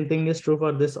 The same thing is true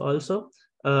for this also.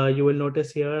 You will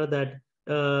notice here that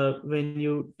when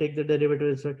you take the derivative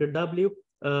with respect to w,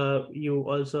 you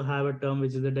also have a term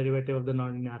which is the derivative of the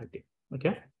nonlinearity,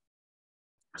 okay?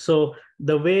 So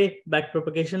the way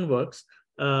backpropagation works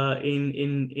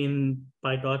in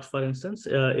PyTorch, for instance,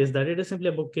 is that it is simply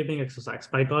a bookkeeping exercise.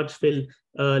 PyTorch will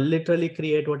literally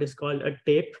create what is called a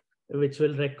tape which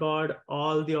will record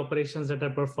all the operations that are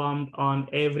performed on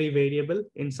every variable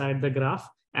inside the graph.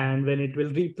 And when it will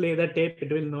replay the tape,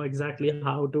 it will know exactly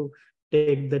how to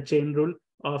take the chain rule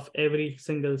of every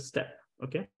single step.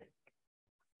 Okay.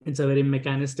 It's a very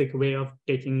mechanistic way of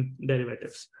taking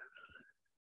derivatives.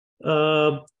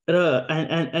 And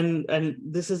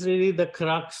this is really the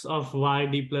crux of why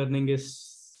deep learning is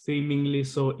seemingly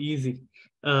so easy.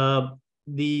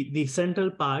 The central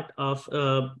part of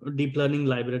deep learning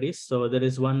libraries, so there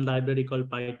is one library called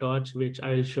PyTorch, which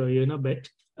I will show you in a bit,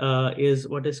 is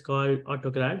what is called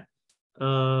AutoGrad.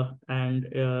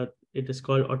 It is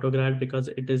called AutoGrad because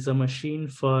it is a machine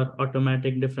for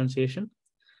automatic differentiation.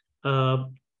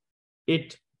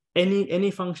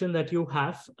 Any function that you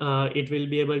have, it will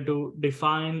be able to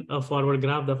define a forward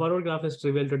graph. The forward graph is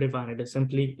trivial to define. It is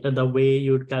simply the way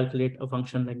you'd calculate a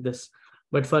function like this.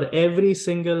 But for every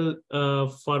single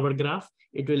forward graph,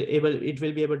 it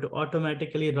will be able to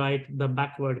automatically write the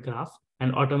backward graph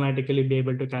and automatically be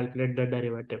able to calculate the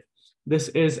derivative. This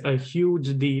is a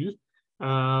huge deal.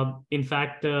 In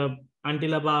fact,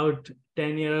 until about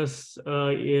 10 years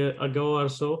ago or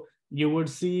so, you would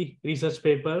see research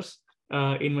papers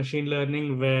in machine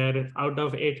learning where out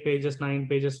of 8 pages, 9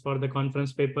 pages for the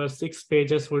conference paper, 6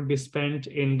 pages would be spent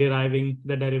in deriving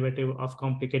the derivative of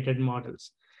complicated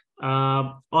models.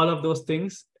 All of those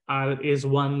things is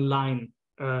one line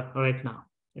right now,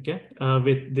 okay,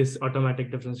 with this automatic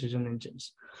differentiation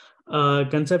engines.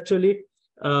 Conceptually,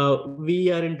 we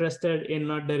are interested in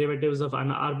not derivatives of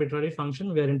an arbitrary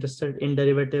function. We are interested in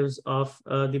derivatives of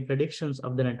the predictions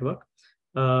of the network.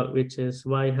 Which is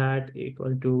y hat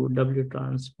equal to w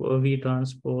transpose, v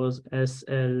transpose,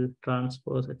 SL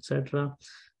transpose, etc.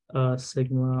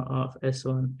 Sigma of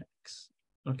S1x.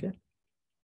 Okay.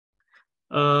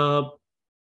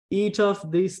 Each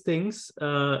of these things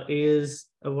is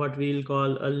what we'll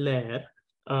call a layer.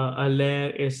 A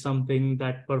layer is something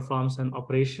that performs an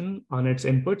operation on its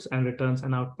inputs and returns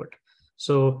an output.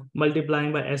 So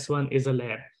multiplying by S1 is a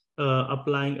layer.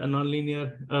 Applying a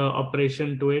nonlinear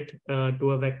operation to it,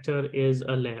 to a vector, is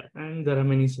a layer. And there are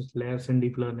many such layers in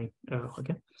deep learning.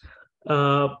 Okay.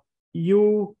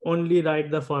 You only write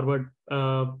the forward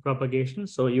propagation.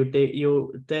 So you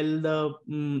tell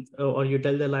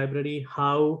the library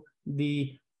how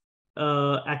the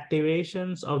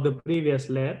activations of the previous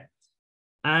layer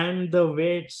and the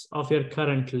weights of your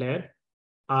current layer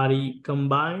are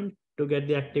combined to get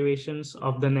the activations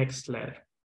of the next layer.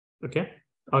 Okay.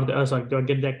 Or get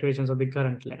the activations of the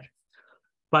current layer.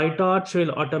 PyTorch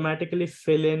will automatically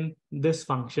fill in this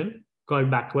function called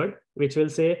backward, which will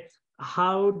say,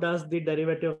 how does the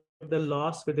derivative of the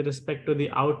loss with respect to the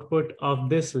output of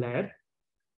this layer,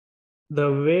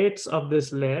 the weights of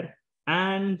this layer,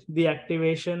 and the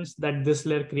activations that this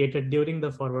layer created during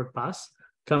the forward pass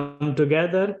come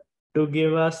together to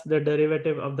give us the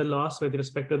derivative of the loss with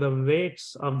respect to the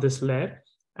weights of this layer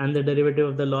and the derivative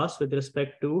of the loss with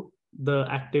respect to the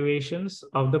activations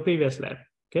of the previous layer.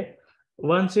 Okay.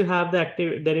 Once you have the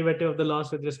derivative of the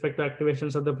loss with respect to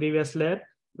activations of the previous layer,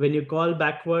 when you call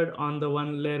backward on the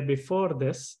one layer before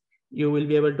this, you will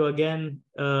be able to again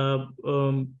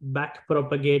back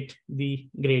propagate the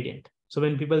gradient. So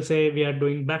when people say we are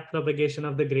doing back propagation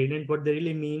of the gradient, what they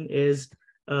really mean is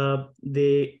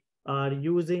they are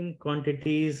using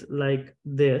quantities like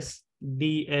this,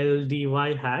 dl dy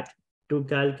hat, to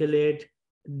calculate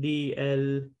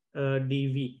dl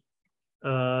dv.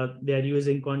 They are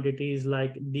using quantities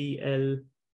like dl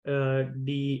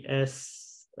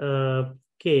dsk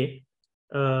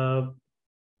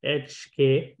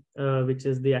hk, which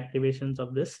is the activations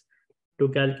of this, to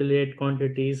calculate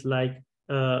quantities like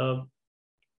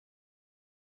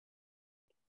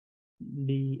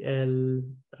dl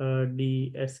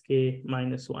dsk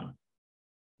minus 1.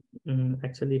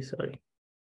 Actually, sorry.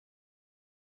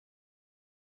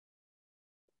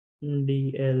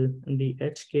 dl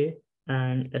dhk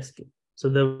and sk. So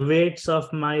the weights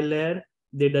of my layer,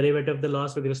 the derivative of the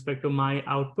loss with respect to my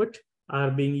output, are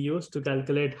being used to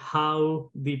calculate how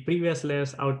the previous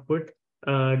layer's output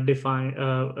define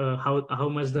how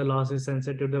much the loss is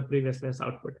sensitive to the previous layer's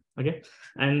output. Okay,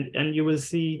 and you will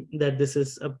see that this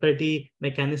is a pretty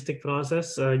mechanistic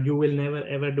process. You will never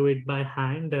ever do it by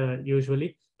hand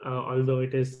usually, although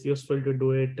it is useful to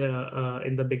do it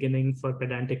in the beginning for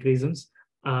pedantic reasons.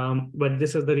 But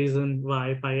this is the reason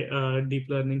why deep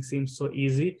learning seems so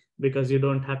easy, because you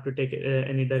don't have to take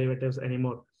any derivatives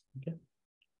anymore. Okay.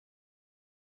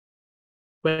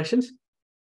 Questions?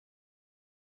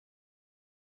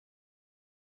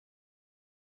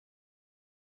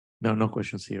 No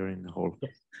questions here in the hall.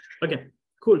 Okay,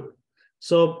 cool.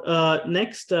 So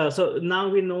next, so now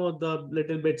we know the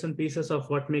little bits and pieces of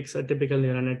what makes a typical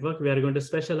neural network. We are going to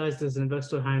specialize these networks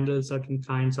to handle certain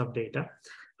kinds of data.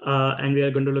 And we are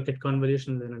going to look at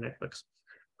convolutional neural networks.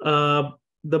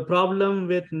 The problem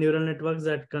with neural networks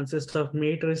that consist of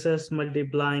matrices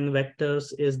multiplying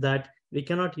vectors is that we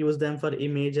cannot use them for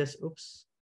images. Oops.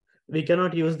 We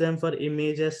cannot use them for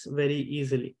images very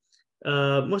easily,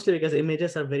 mostly because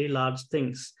images are very large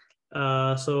things.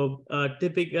 So a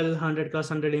typical 100 cross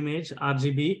 100 image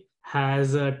RGB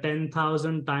has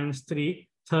 10,000 times 3,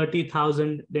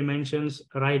 30,000 dimensions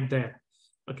right there.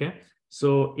 Okay.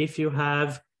 So if you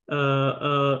have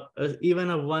even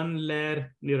a one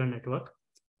layer neural network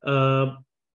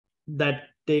that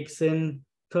takes in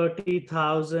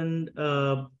 30,000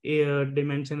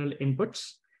 dimensional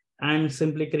inputs and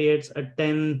simply creates a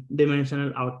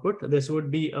 10-dimensional output. This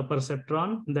would be a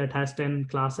perceptron that has 10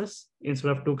 classes instead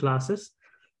of 2 classes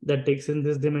that takes in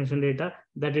this dimension data.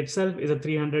 That itself is a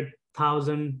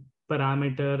 300,000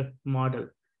 parameter model.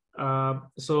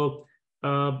 So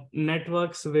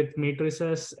networks with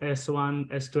matrices S1,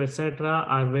 S2, etc.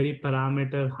 are very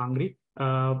parameter hungry.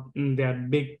 They are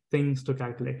big things to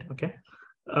calculate. Okay.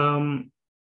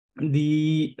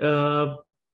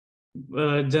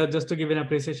 Just to give an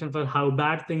appreciation for how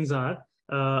bad things are,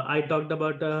 I talked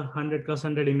about a 100 cross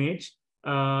 100 image.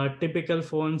 Typical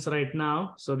phones right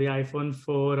now, so the iPhone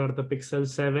 4 or the Pixel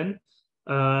 7.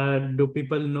 Do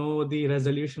people know the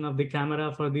resolution of the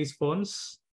camera for these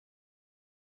phones?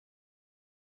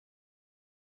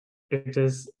 It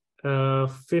is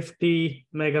 50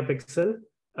 megapixel.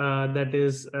 That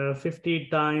is 50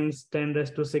 times 10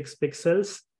 raised to 6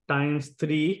 pixels times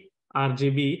 3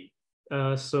 RGB.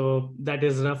 So that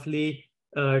is roughly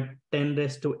 10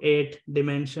 raised to 8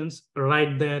 dimensions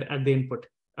right there at the input.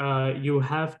 You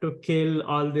have to kill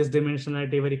all this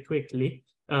dimensionality very quickly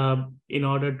in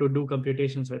order to do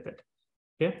computations with it.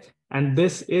 Okay, and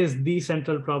this is the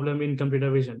central problem in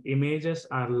computer vision. Images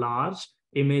are large.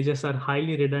 Images are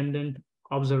highly redundant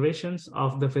observations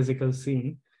of the physical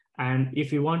scene. And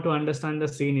if you want to understand the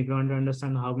scene, if you want to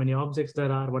understand how many objects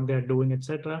there are, what they're doing,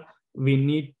 etc., we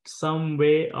need some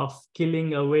way of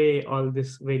killing away all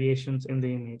these variations in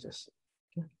the images.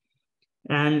 Okay.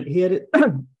 And here,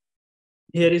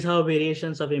 here is how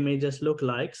variations of images look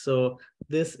like. So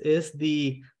this is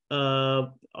the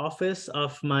office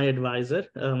of my advisor,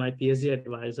 my PhD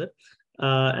advisor.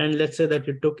 And let's say that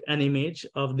you took an image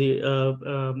of the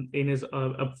in his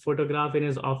a photograph in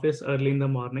his office early in the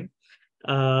morning.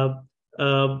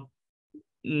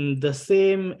 The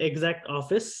same exact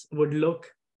office would look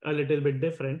a little bit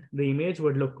different. The image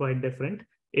would look quite different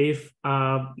if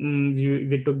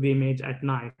we took the image at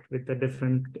night with a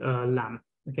different lamp.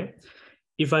 Okay.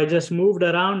 If I just moved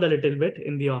around a little bit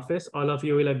in the office, all of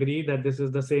you will agree that this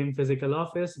is the same physical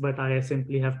office, but I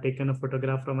simply have taken a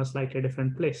photograph from a slightly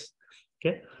different place.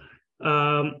 Okay.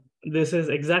 This is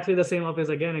exactly the same office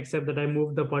again, except that I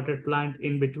moved the potted plant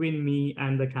in between me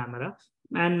and the camera.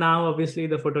 And now obviously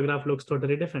the photograph looks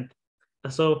totally different.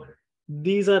 So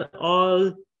these are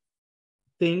all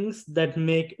things that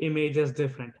make images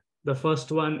different. The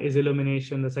first one is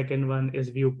illumination. The second one is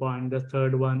viewpoint. The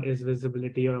third one is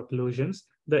visibility or occlusions.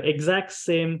 The exact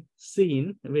same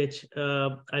scene, which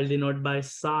I'll denote by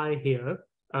psi here,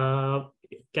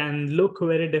 can look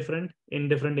very different in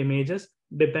different images,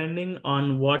 depending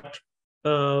on what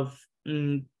parameters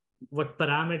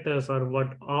or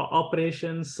what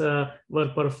operations were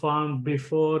performed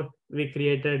before we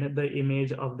created the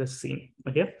image of the scene.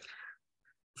 Okay.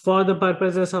 For the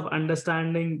purposes of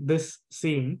understanding this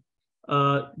scene,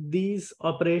 these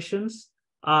operations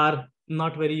are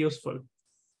not very useful.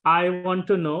 I want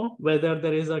to know whether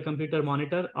there is a computer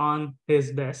monitor on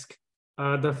his desk.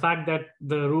 The fact that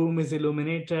the room is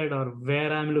illuminated or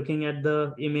where I'm looking at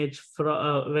the image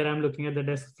from, where I'm looking at the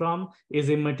desk from, is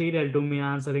immaterial to me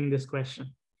answering this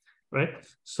question, right?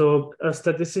 So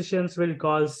statisticians will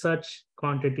call such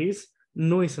quantities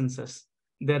nuisances.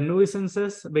 They're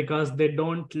nuisances because they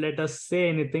don't let us say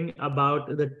anything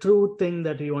about the true thing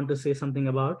that we want to say something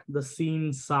about, the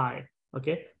scene side,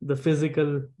 okay? The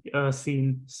physical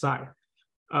scene side.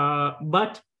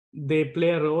 But they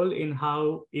play a role in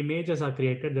how images are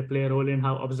created. They play a role in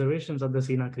how observations of the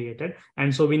scene are created.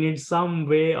 And so we need some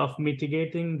way of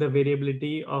mitigating the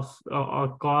variability of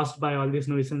caused by all these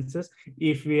nuisances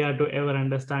if we are to ever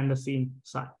understand the scene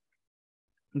side.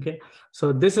 Okay,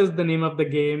 so this is the name of the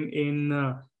game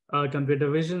in computer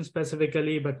vision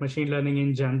specifically, but machine learning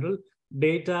in general.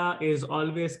 Data is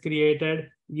always created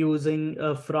using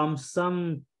from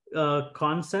some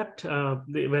concept,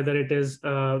 whether it is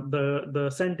the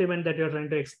sentiment that you're trying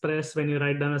to express when you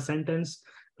write down a sentence,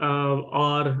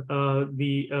 or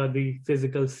the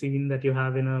physical scene that you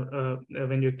have in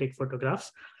when you take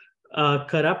photographs,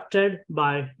 corrupted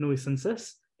by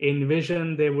nuisances. In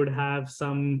vision, they would have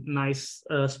some nice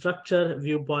structure.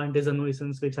 Viewpoint is a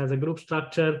nuisance which has a group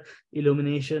structure.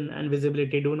 Illumination and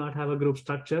visibility do not have a group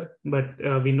structure, but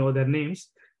we know their names.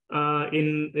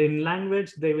 In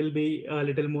language, they will be a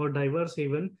little more diverse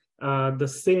even. The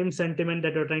same sentiment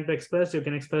that you're trying to express, you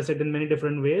can express it in many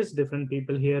different ways. Different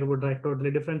people here would write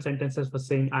totally different sentences for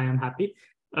saying, I am happy.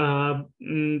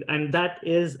 And that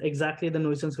is exactly the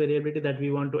nuisance variability that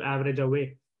we want to average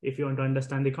away if you want to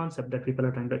understand the concept that people are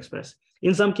trying to express.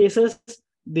 In some cases,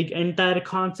 the entire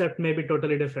concept may be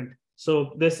totally different.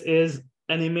 So this is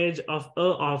an image of an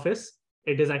office.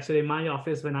 It is actually my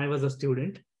office when I was a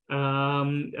student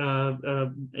during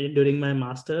my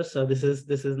master's. So this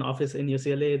is an office in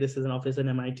UCLA. This is an office in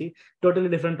MIT. Totally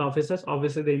different offices.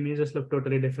 Obviously, the images look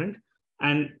totally different.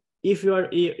 And if we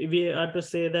are to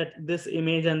say that this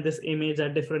image and this image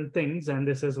are different things, and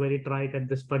this is very trite at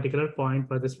this particular point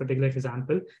for this particular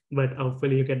example, but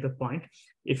hopefully you get the point.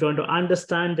 If you want to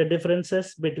understand the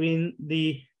differences between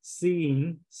the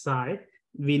seeing side,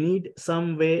 we need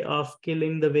some way of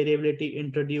killing the variability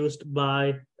introduced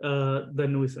by the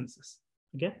nuisances.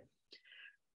 Okay.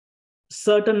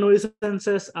 Certain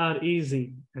nuisances are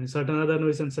easy and certain other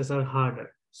nuisances are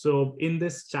harder. So in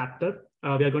this chapter,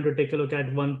 we are going to take a look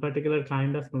at one particular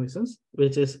kind of nuisance,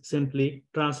 which is simply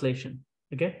translation.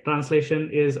 Okay, translation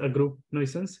is a group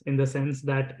nuisance in the sense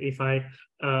that if it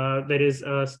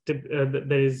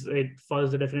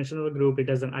follows the definition of a group, it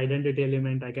has an identity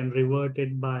element. I can revert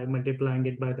it by multiplying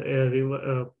it by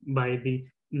the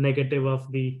negative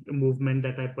of the movement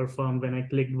that I performed when I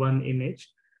clicked one image,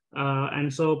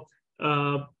 and so.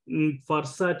 For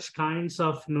such kinds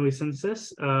of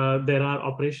nuisances, there are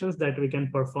operations that we can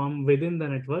perform within the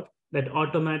network that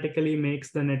automatically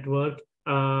makes the network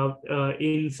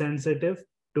insensitive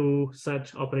to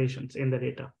such operations in the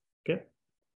data. Okay.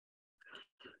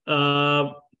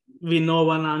 We know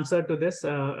one answer to this.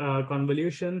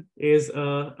 Convolution is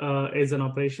an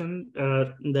operation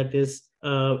that is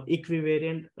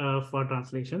equivariant for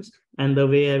translations, and the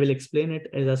way I will explain it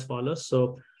is as follows.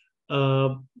 So.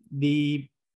 The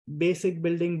basic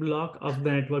building block of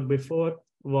the network before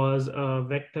was a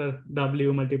vector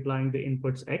W multiplying the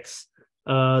inputs X.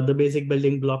 The basic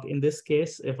building block in this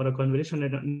case for a convolution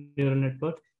neural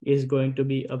network is going to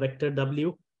be a vector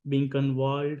W being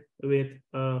convolved with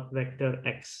a vector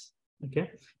X.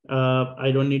 Okay. I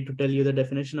don't need to tell you the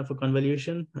definition of a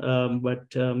convolution,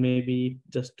 but maybe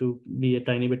just to be a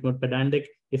tiny bit more pedantic,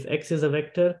 if X is a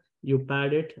vector, you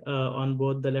pad it on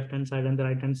both the left-hand side and the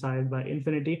right-hand side by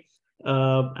infinity,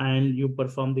 and you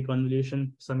perform the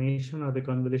convolution summation or the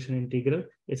convolution integral.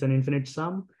 It's an infinite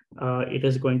sum. It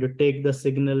is going to take the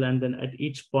signal, and then at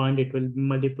each point, it will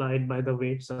multiply it by the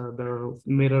weights, the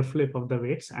mirror flip of the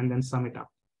weights, and then sum it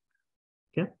up.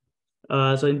 Okay.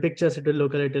 So in pictures, it will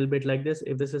look a little bit like this.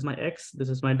 If this is my X, this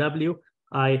is my W.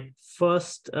 I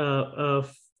first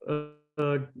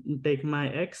take my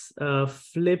X,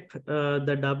 flip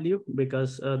the W,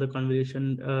 because the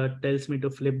convolution tells me to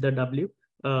flip the W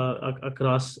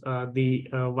across the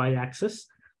Y-axis.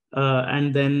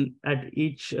 And then at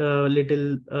each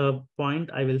little point,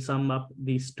 I will sum up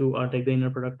these two or take the inner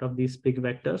product of these big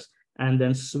vectors and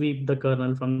then sweep the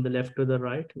kernel from the left to the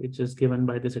right, which is given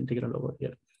by this integral over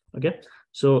here. Okay,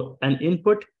 so an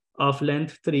input of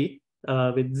length 3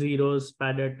 with zeros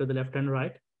padded to the left and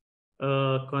right,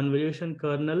 convolution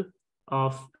kernel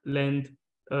of length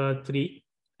 3,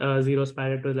 zeros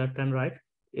padded to the left and right,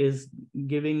 is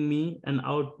giving me an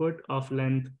output of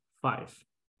length 5.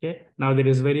 Okay. Now there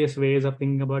is various ways of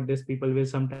thinking about this. People will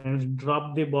sometimes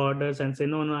drop the borders and say,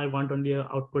 no, I want only an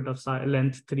output of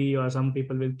length 3, or some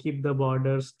people will keep the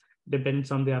borders. Depends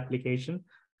on the application.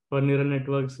 For neural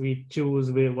networks, we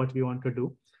choose what we want to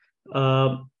do.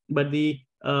 But the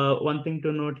one thing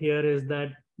to note here is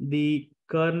that the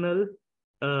kernel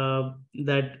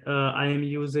that I am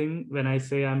using when I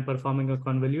say I'm performing a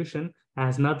convolution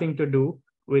has nothing to do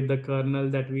with the kernel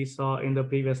that we saw in the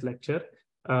previous lecture.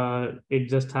 It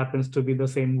just happens to be the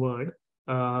same word.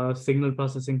 Signal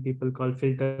processing people call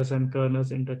filters and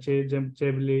kernels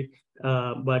interchangeably,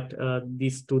 but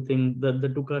these two things,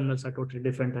 the two kernels are totally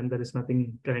different, and there is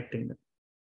nothing connecting them.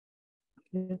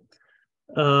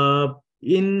 Okay.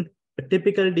 In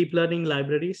typical deep learning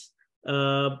libraries,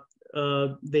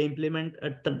 they implement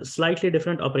a slightly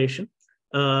different operation.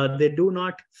 They do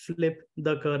not flip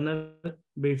the kernel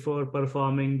before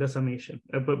performing the summation,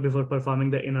 before performing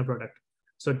the inner product.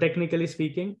 So technically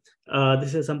speaking,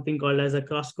 this is something called as a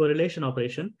cross correlation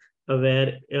operation.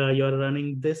 where you're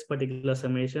running this particular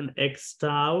summation x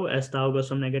tau, as tau goes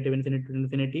from negative infinity to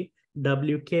infinity,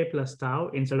 wk plus tau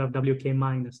instead of wk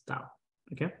minus tau.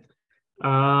 Okay.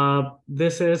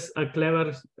 This is a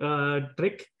clever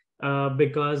trick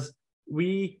because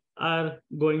we are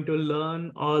going to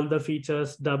learn all the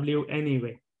features W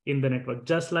anyway in the network.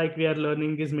 Just like we are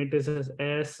learning these matrices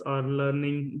S or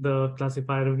learning the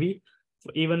classifier V,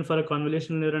 even for a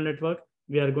convolutional neural network,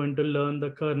 we are going to learn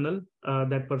the kernel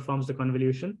that performs the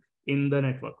convolution in the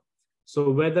network. So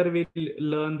whether we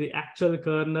learn the actual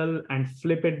kernel and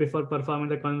flip it before performing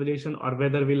the convolution, or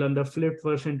whether we learn the flipped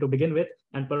version to begin with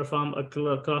and perform a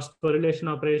cross correlation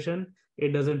operation,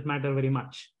 it doesn't matter very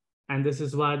much. And this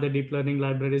is why the deep learning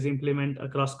libraries implement a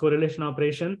cross correlation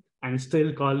operation and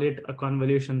still call it a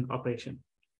convolution operation.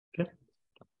 Okay.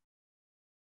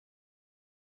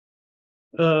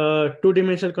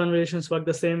 Two-dimensional convolutions work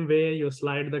the same way. You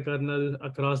slide the kernel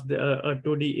across a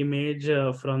 2D image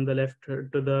from the left to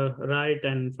the right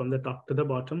and from the top to the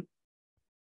bottom.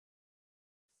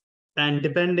 And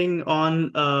depending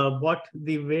on what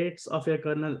the weights of your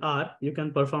kernel are, you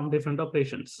can perform different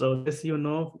operations. So this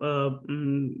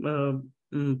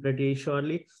pretty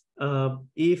surely.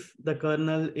 If the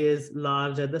kernel is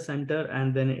large at the center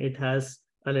and then it has,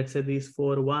 let's say, these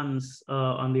 4 ones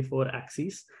on the 4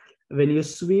 axes, when you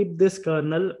sweep this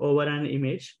kernel over an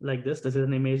image like this is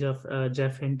an image of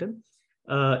Jeff Hinton,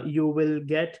 you will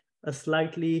get a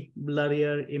slightly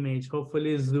blurrier image.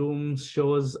 Hopefully Zoom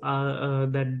shows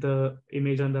that the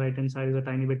image on the right hand side is a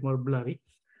tiny bit more blurry.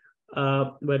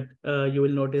 But you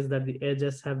will notice that the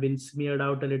edges have been smeared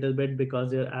out a little bit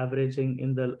because you're averaging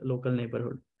in the local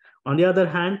neighborhood. On the other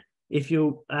hand, if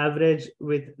you average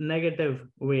with negative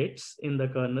weights in the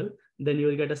kernel, then you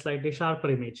will get a slightly sharper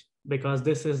image, because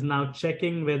this is now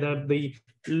checking whether the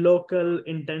local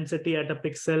intensity at a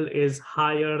pixel is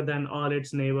higher than all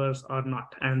its neighbors or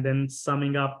not, and then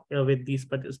summing up with these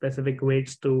specific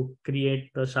weights to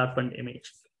create the sharpened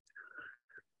image.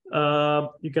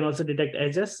 You can also detect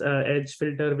edges. Edge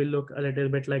filter will look a little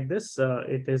bit like this.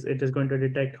 It is going to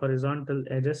detect horizontal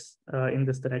edges in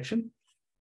this direction.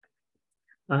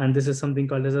 And this is something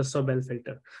called as a Sobel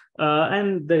filter.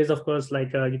 And there is, of course,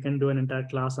 like you can do an entire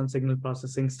class on signal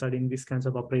processing, studying these kinds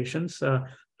of operations.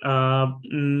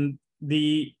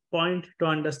 The point to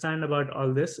understand about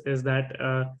all this is that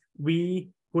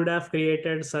we could have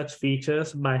created such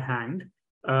features by hand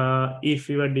if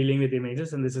we were dealing with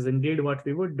images. And this is indeed what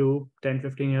we would do 10,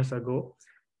 15 years ago.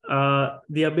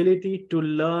 The ability to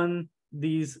learn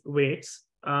these weights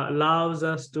allows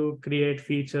us to create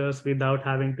features without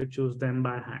having to choose them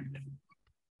by hand.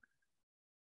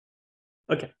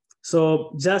 Okay,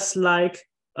 so just like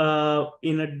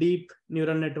in a deep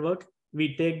neural network,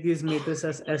 we take these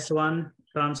matrices S1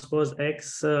 transpose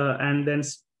X and then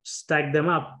stack them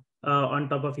up on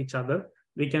top of each other.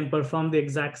 We can perform the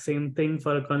exact same thing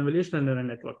for a convolutional neural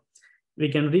network.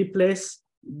 We can replace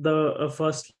the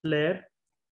first layer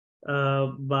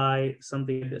by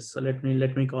something like this. So let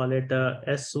me call it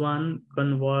S1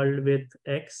 convolved with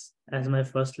X as my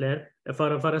first layer.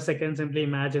 For a second, simply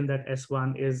imagine that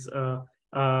S1 is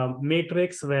a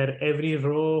matrix where every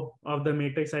row of the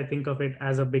matrix, I think of it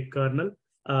as a big kernel.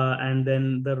 And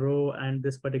then the row and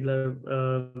this particular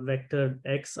vector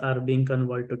X are being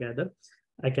convolved together.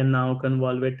 I can now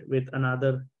convolve it with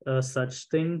another such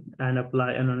thing and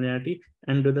apply a nonlinearity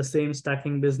and do the same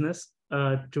stacking business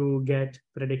to get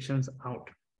predictions out.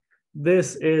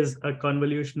 This is a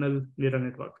convolutional neural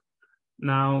network.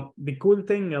 Now, the cool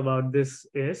thing about this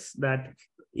is that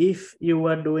if you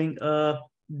are doing a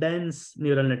dense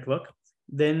neural network,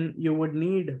 then you would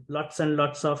need lots and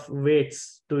lots of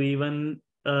weights to even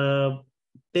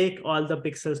take all the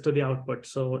pixels to the output.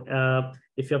 So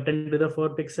if you have 10 to the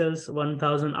 4 pixels,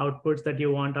 1000 outputs that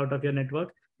you want out of your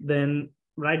network, then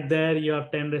right there you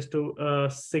have 10 raised to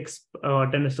 6 or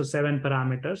 10 raised to 7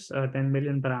 parameters, 10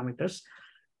 million parameters.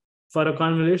 For a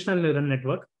convolutional neural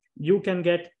network, you can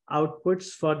get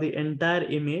outputs for the entire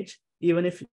image, even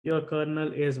if your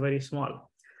kernel is very small.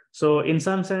 So in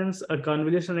some sense, a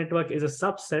convolutional network is a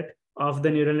subset of the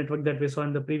neural network that we saw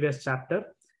in the previous chapter.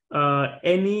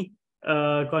 Any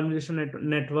convolutional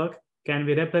network can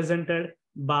be represented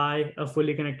by a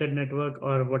fully connected network,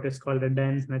 or what is called a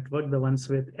dense network. The ones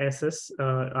with SS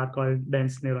are called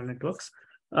dense neural networks.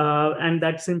 And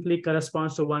that simply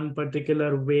corresponds to one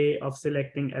particular way of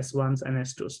selecting S1s and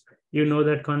S2s. You know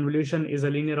that convolution is a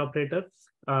linear operator.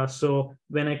 So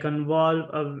when I convolve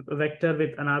a vector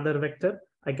with another vector,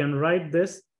 I can write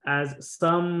this as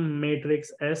some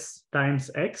matrix S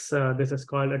times X. This is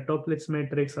called a Toeplitz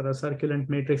matrix or a circulant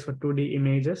matrix for 2D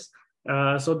images.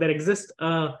 So there exists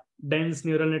a dense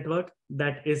neural network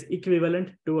that is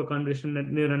equivalent to a convolutional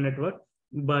neural network,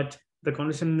 but the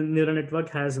convolutional neural network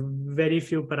has very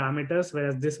few parameters,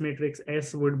 whereas this matrix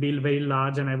S would be very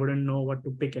large and I wouldn't know what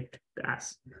to pick it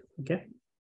as. Okay.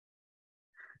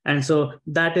 And so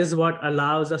that is what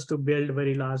allows us to build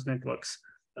very large networks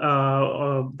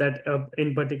that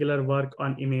in particular work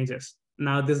on images.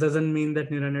 Now, this doesn't mean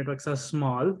that neural networks are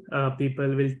small.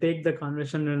 People will take the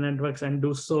convolutional neural networks and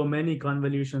do so many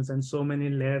convolutions and so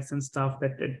many layers and stuff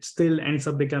that it still ends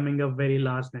up becoming a very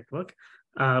large network.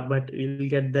 But we'll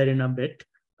get there in a bit.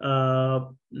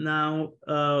 Now,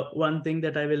 one thing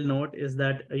that I will note is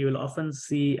that you will often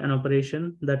see an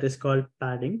operation that is called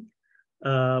padding.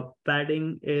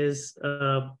 Padding is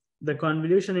the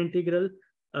convolution integral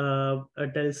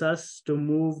tells us to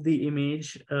move the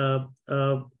image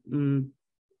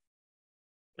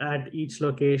at each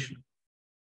location.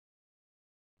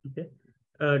 Okay.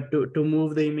 To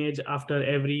move the image after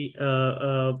every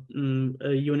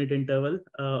unit interval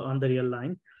on the real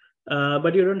line.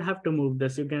 But you don't have to move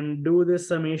this. You can do this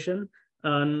summation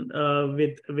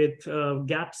with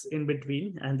gaps in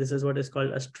between, and this is what is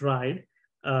called a stride.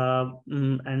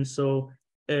 And so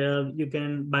you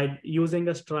can, by using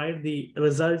a stride, the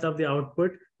result of the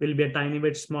output will be a tiny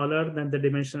bit smaller than the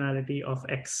dimensionality of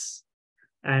X.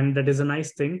 And that is a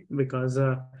nice thing because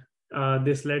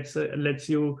this lets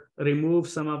you remove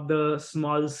some of the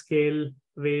small scale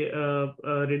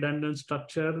redundant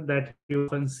structure that you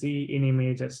often see in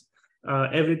images.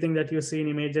 Everything that you see in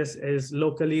images is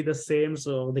locally the same.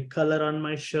 So the color on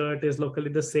my shirt is locally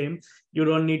the same. You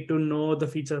don't need to know the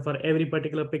feature for every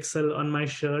particular pixel on my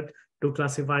shirt to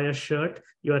classify a shirt.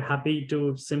 You are happy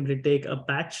to simply take a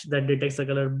patch that detects the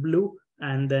color blue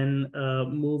and then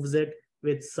moves it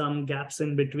with some gaps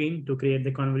in between to create the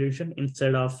convolution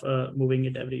instead of moving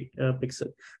it every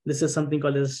pixel. This is something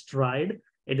called a stride.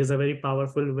 It is a very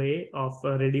powerful way of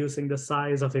reducing the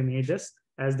size of images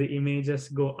as the images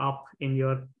go up in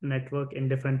your network in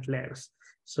different layers.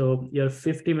 So your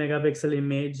 50 megapixel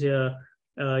image,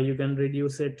 you can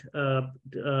reduce it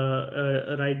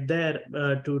right there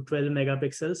to 12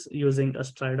 megapixels using a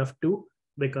stride of 2,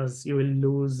 because you will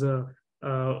lose the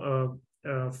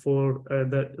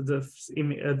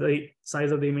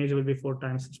size of the image will be 4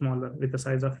 times smaller with the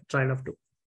size of stride of 2.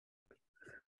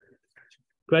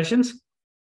 Questions?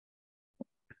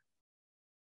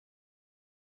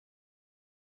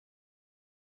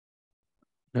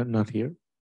 Not here.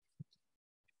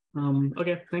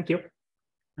 Okay, thank you.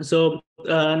 So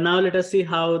now let us see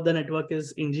how the network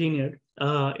is engineered.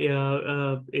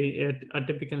 A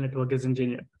typical network is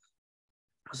engineered.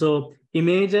 So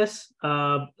images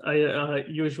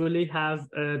usually have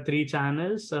 3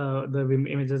 channels. The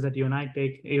images that you and I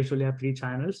take usually have 3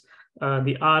 channels.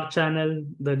 The R channel,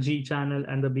 the G channel,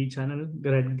 and the B channel,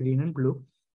 red, green, and blue.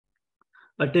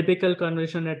 A typical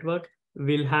convolution network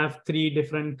will have 3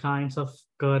 different kinds of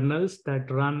kernels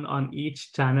that run on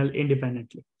each channel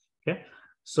independently. Okay,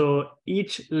 so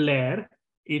each layer,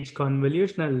 each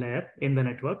convolutional layer in the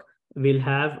network will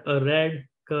have a red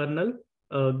kernel,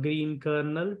 a green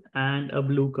kernel, and a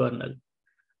blue kernel.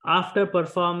 After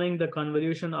performing the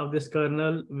convolution of this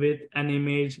kernel with an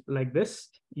image like this,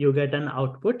 you get an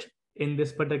output. In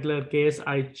this particular case,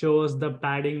 I chose the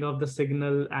padding of the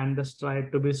signal and the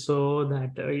stride to be so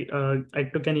that I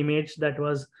took an image that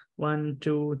was 1,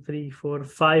 2, 3, 4,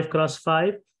 5 cross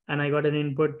 5, and I got an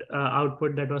input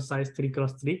output that was size 3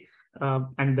 cross 3.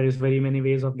 And there's very many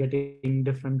ways of getting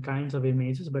different kinds of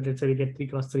images, but let's say we get 3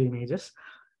 cross 3 images.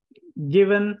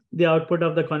 Given the output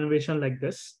of the convolution like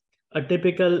this, a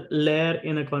typical layer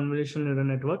in a convolutional neural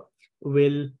network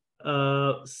will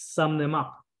sum them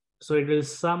up. So it will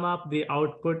sum up the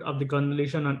output of the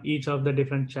convolution on each of the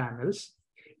different channels.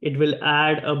 It will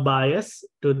add a bias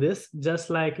to this,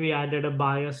 just like we added a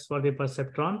bias for the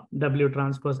perceptron, W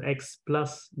transpose X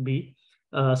plus B.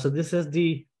 So this is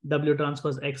the W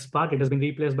transpose X part. It has been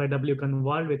replaced by W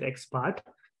convolved with X part.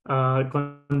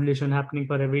 Convolution happening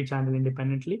for every channel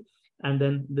independently. And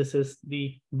then this is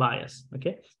the bias,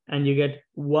 okay? And you get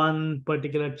one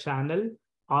particular channel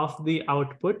of the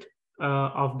output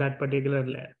of that particular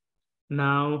layer.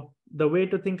 Now, the way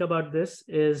to think about this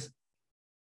is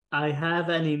I have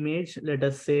an image, let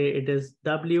us say it is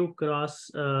W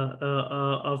cross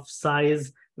of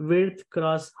size, width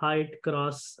cross height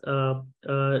cross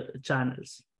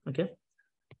channels, okay?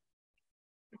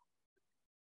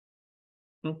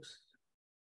 Oops.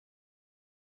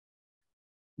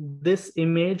 This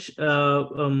image,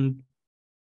 I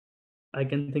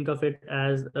can think of it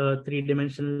as a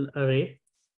 3-dimensional array.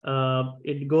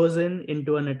 It goes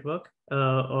into a network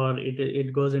or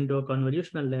it goes into a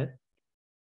convolutional layer.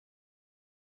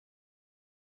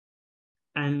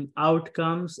 and out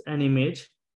comes an image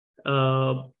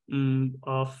of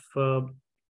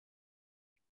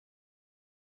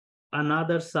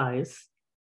another size,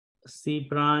 C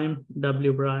prime,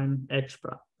 W prime, H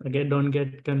prime. Okay, don't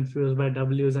get confused by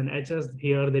W's and H's.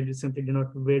 Here they simply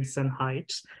denote widths and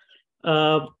heights.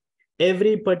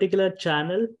 Every particular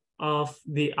channel of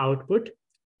the output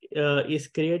is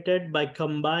created by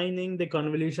combining the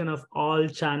convolution of all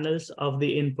channels of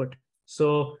the input.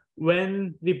 So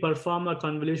when we perform a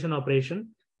convolution operation,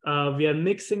 we are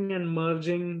mixing and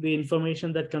merging the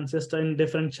information that consists in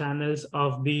different channels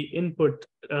of the input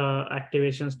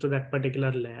activations to that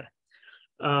particular layer.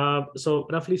 So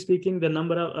roughly speaking, the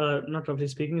number of, not roughly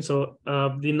speaking, so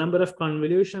the number of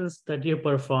convolutions that you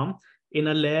perform in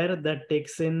a layer that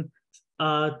takes in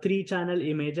 3 channel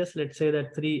images, let's say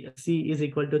that C is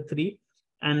equal to 3,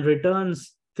 and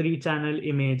returns 3 channel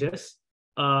images,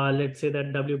 let's say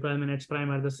that W prime and H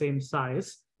prime are the same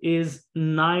size, is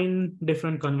 9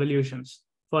 different convolutions.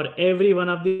 For every one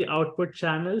of the output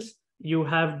channels, you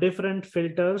have different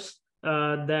filters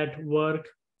that work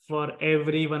for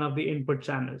every one of the input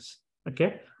channels.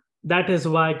 Okay, that is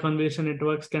why convolution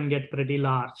networks can get pretty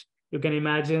large. You can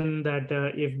imagine that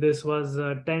if this was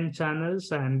 10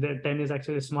 channels, and 10 is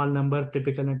actually a small number,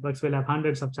 typical networks will have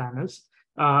hundreds of channels.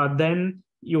 Then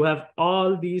you have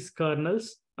all these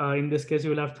kernels. In this case,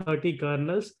 you will have 30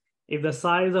 kernels. If the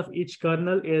size of each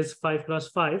kernel is 5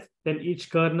 × 5, then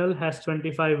each kernel has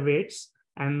 25 weights.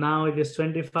 And now it is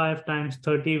 25 times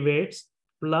 30 weights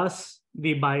plus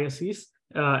the biases.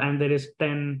 And there is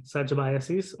 10 such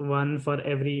biases, one for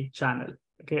every channel.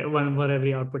 Okay, one for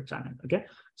every output channel. Okay,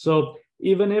 so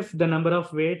even if the number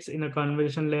of weights in a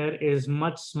convolution layer is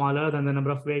much smaller than the number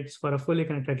of weights for a fully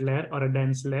connected layer or a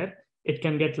dense layer, it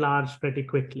can get large pretty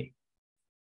quickly.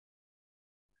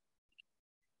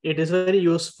 It is very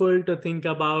useful to think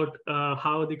about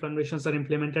how the convolutions are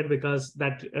implemented, because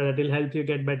that will help you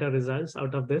get better results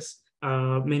out of this.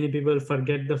 Many people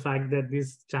forget the fact that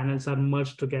these channels are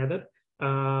merged together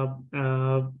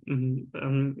when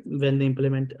they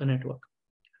implement a network.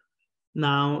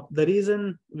 Now, the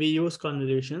reason we use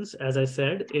convolutions, as I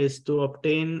said, is to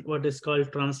obtain what is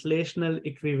called translational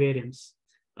equivariance.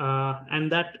 And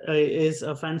that is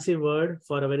a fancy word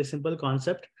for a very simple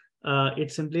concept. It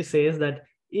simply says that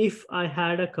if I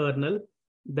had a kernel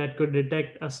that could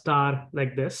detect a star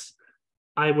like this,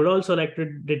 I would also like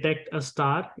to detect a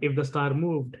star if the star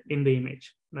moved in the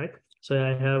image, right? So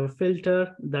I have a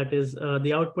filter that is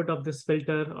the output of this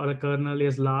filter or a kernel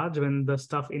is large when the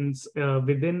stuff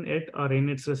within it or in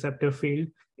its receptive field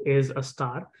is a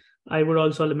star. I would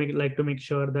also like to make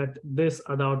sure that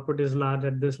the output is large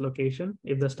at this location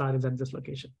if the star is at this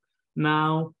location.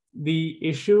 Now, the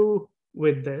issue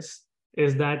with this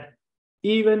is that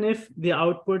even if the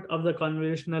output of the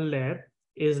convolutional layer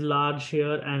is large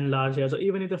here and large here, so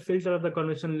even if the filter of the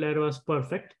convolutional layer was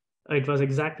perfect, it was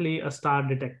exactly a star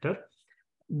detector,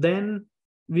 then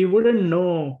we wouldn't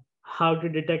know how to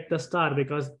detect the star,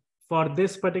 because for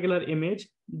this particular image,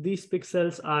 these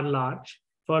pixels are large.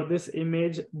 For this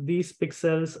image, these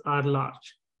pixels are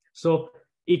large. So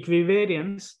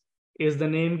equivariance is the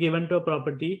name given to a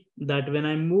property that when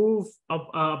I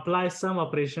apply some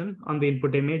operation on the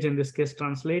input image, in this case,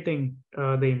 translating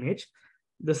the image,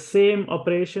 the same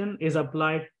operation is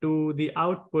applied to the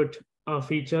output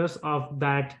features of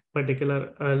that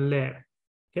particular layer.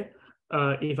 Okay.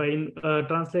 If I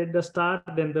translate the star,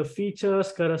 then the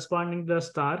features corresponding to the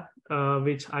star,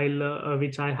 which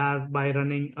I have by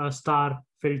running a star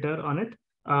filter on it,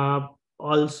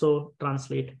 also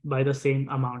translate by the same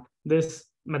amount. This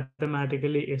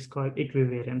mathematically is called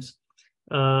equivariance.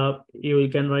 You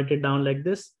can write it down like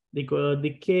this. The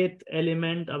kth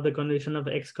element of the convolution of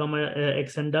x,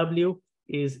 x and w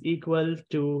is equal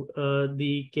to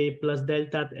the k plus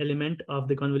delta element of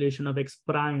the convolution of x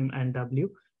prime and w,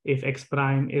 if x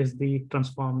prime is the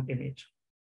transformed image.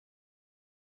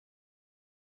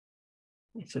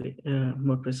 Actually,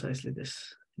 more precisely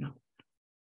this. No.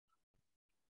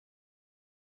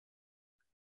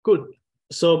 Cool.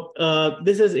 So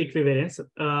this is equivariance.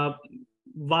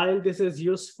 While this is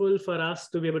useful for us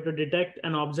to be able to detect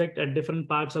an object at different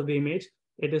parts of the image,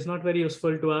 it is not very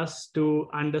useful to us to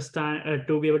understand,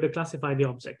 to be able to classify the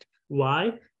object.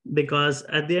 Why? Because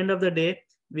at the end of the day,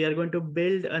 we are going to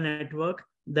build a network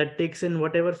that takes in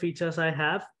whatever features I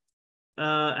have,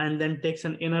 and then takes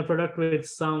an inner product with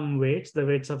some weights, the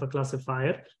weights of a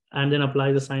classifier, and then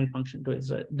apply the sign function to it,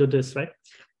 do this, right?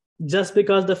 Just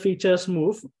because the features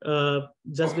move, from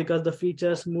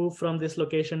this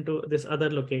location to this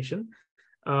other location,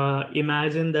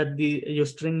 imagine that you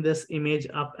string this image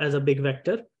up as a big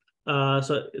vector.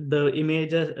 So the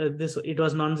images, it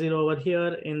was non-zero over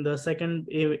here. In the second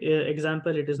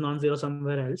example, it is non-zero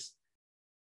somewhere else.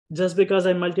 Just because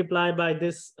I multiply by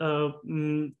this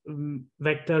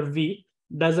vector v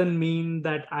doesn't mean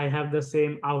that I have the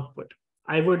same output.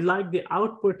 I would like the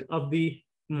output of the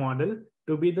model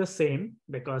to be the same,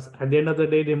 because at the end of the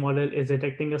day, the model is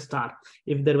detecting a star.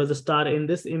 If there was a star in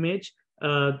this image,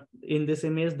 there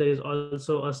is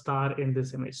also a star in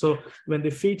this image. So when the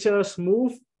features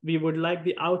move, we would like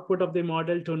the output of the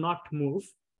model to not move,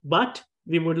 but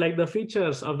we would like the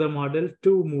features of the model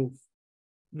to move.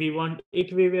 We want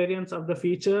equivariance of the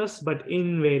features, but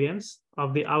invariance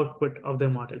of the output of the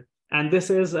model. And this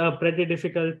is a pretty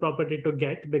difficult property to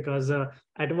get, because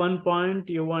at one point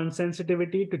you want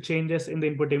sensitivity to changes in the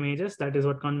input images. That is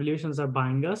what convolutions are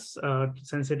buying us,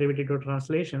 sensitivity to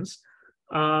translations.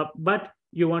 But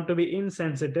you want to be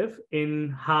insensitive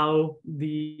in how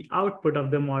the output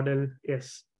of the model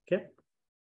is. Okay.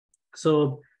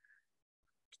 So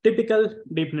typical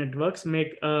deep networks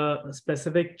make a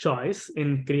specific choice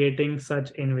in creating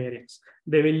such invariants.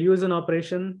 They will use an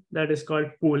operation that is called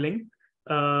pooling.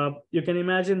 You can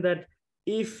imagine that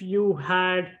if you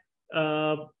had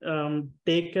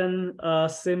taken a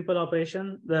simple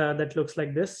operation that looks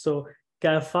like this. So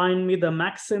find me the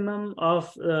maximum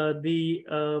of the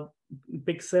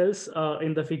pixels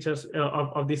in the features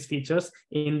of these features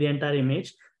in the entire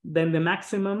image, then the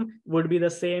maximum would be the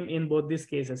same in both these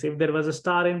cases. If there was a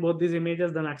star in both these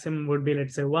images, the maximum would be,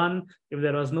 let's say, 1. If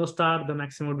there was no star, the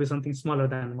maximum would be something smaller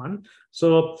than 1.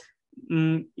 So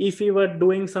if we were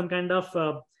doing some kind of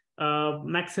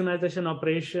maximization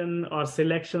operation or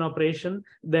selection operation,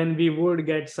 then we would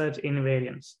get such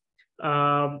invariance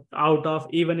out of,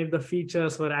 even if the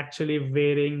features were actually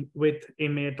varying with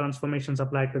image transformations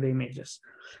applied to the images.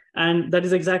 And that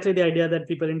is exactly the idea that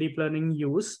people in deep learning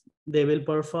use. They will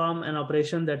perform an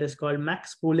operation that is called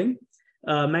max pooling.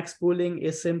 Max pooling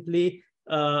is simply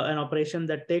an operation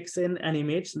that takes in an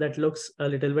image that looks a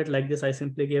little bit like this. I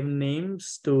simply gave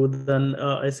names to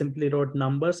the, I simply wrote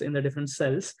numbers in the different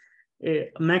cells.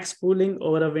 Max pooling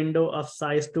over a window of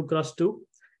size 2 cross 2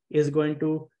 is going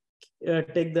to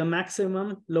take the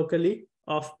maximum locally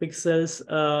of pixels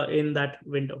in that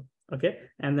window. Okay,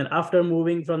 and then after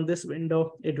moving from this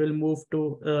window, it will move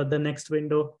to the next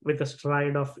window with a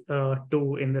stride of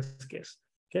 2 in this case.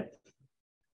 Okay,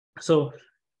 so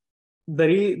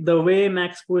the way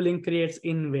max pooling creates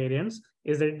invariance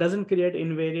is that it doesn't create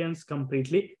invariance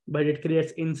completely, but it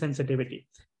creates insensitivity.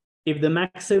 If the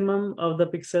maximum of the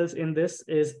pixels in this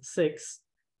is 6,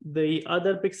 the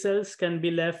other pixels can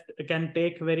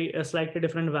take slightly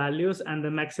different values, and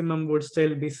the maximum would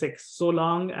still be 6. So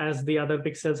long as the other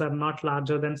pixels are not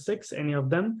larger than 6, any of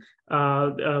them,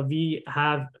 we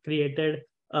have created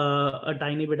a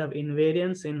tiny bit of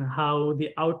invariance in how the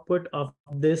output of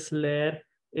this layer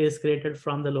is created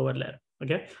from the lower layer.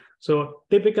 Okay, so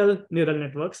typical neural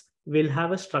networks will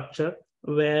have a structure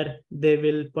where they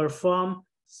will perform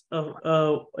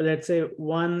let's say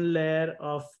one layer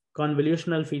of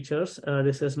convolutional features.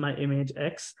 This is my image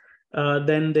X.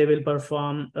 Then they will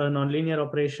perform a nonlinear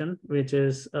operation, which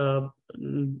is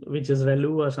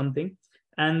ReLU or something,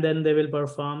 and then they will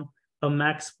perform a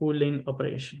max pooling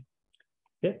operation.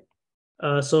 Okay,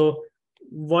 so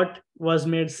what was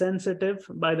made sensitive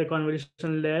by the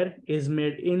convolutional layer is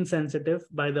made insensitive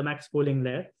by the max pooling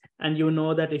layer. And you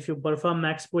know that if you perform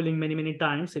max pooling many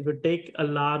times, if you take a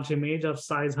large image of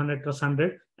size 100 cross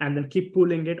 100 and then keep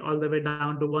pooling it all the way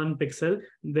down to 1 pixel,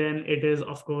 then it is,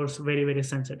 of course, very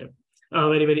sensitive,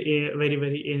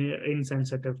 very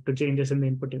insensitive to changes in the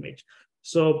input image.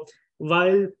 So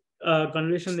while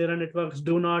convolutional neural networks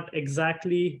do not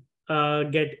exactly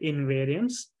get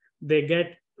invariance, they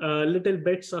get little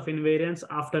bits of invariance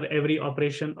after every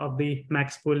operation of the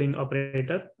max pooling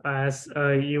operator as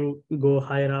you go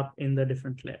higher up in the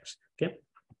different layers. Okay,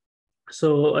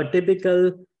 so a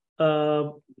typical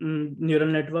neural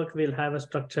network will have a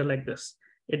structure like this.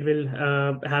 It will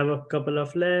have a couple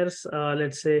of layers,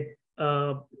 let's say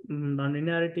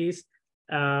nonlinearities,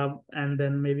 and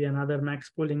then maybe another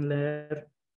max pooling layer.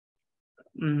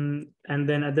 And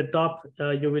then at the top,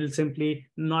 you will simply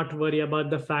not worry about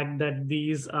the fact that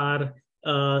these are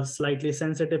slightly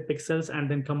sensitive pixels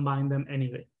and then combine them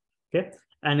anyway. Okay,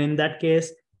 and in that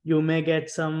case, you may get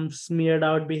some smeared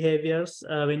out behaviors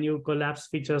when you collapse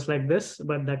features like this,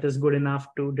 but that is good enough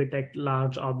to detect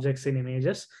large objects in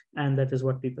images, and that is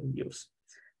what people use.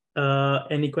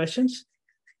 Any questions?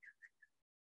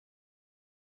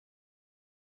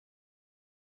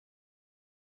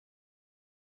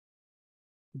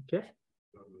 Okay.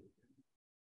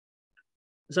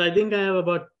 So I think I have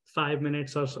about 5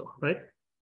 minutes or so, right?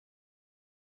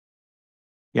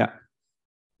 Yeah.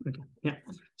 Okay. Yeah.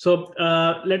 So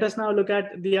let us now look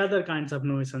at the other kinds of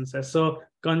nuisances. So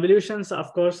convolutions,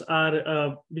 of course, are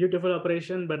a beautiful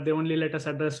operation, but they only let us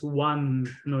address one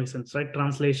nuisance, right?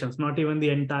 Translations, not even the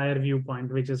entire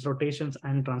viewpoint, which is rotations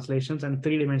and translations and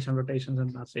three-dimensional rotations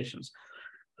and translations.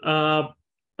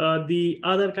 The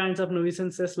other kinds of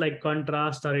nuisances like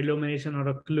contrast or illumination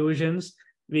or occlusions,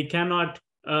 we cannot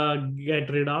get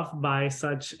rid of by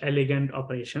such elegant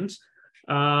operations.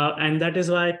 And that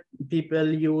is why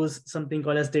people use something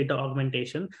called as data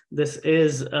augmentation. This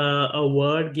is a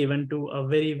word given to a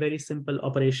very, very simple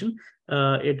operation.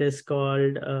 It is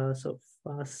called,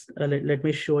 let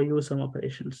me show you some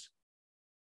operations.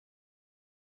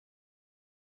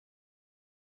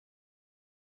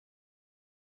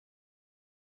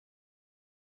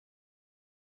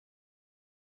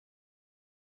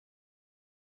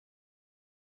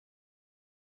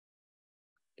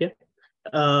 Okay.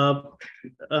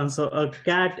 So a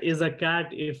cat is a cat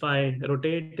if I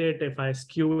rotate it, if I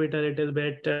skew it a little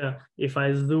bit, if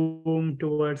I zoom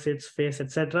towards its face,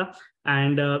 etc.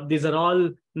 And these are all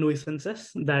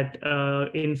nuisances that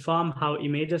inform how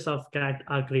images of cat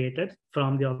are created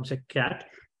from the object cat.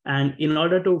 And in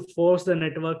order to force the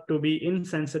network to be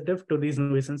insensitive to these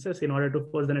nuisances, in order to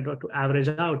force the network to average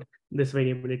out this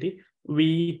variability,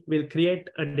 we will create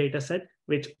a data set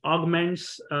which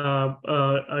augments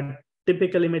a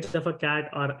typical image of a cat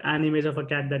or an image of a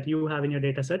cat that you have in your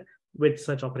data set with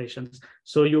such operations.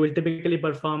 So you will typically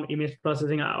perform image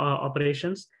processing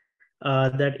operations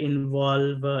that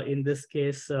involve, in this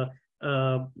case,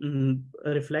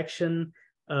 reflection.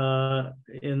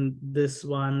 In this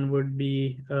one would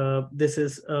be, this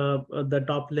is the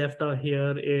top left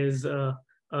here is a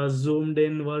zoomed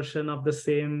in version of the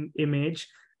same image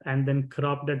and then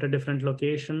cropped at a different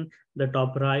location. The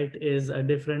top right is a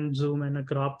different zoom and a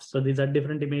crop. So these are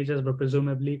different images, but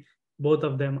presumably both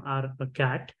of them are a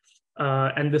cat.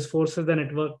 And this forces the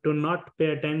network to not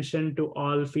pay attention to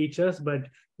all features, but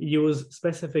use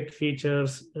specific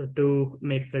features to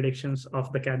make predictions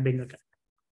of the cat being a cat.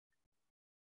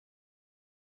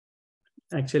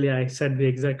 Actually, I said the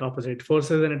exact opposite. It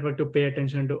forces the network to pay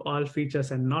attention to all features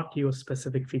and not use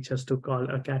specific features to call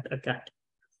a cat a cat.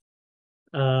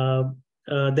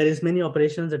 There is many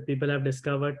operations that people have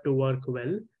discovered to work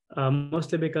well,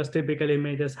 mostly because typical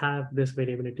images have this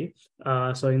variability.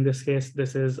 So in this case,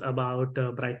 this is about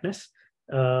brightness.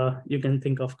 You can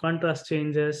think of contrast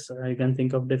changes. You can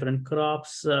think of different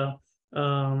crops.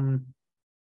 And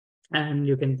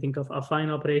you can think of affine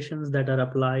operations that are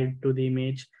applied to the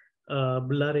image.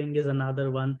 Blurring is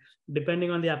another one.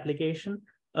 Depending on the application,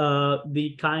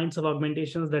 the kinds of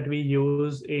augmentations that we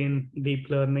use in deep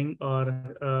learning or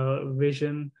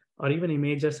vision or even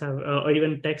images have, or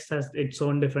even text has its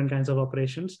own different kinds of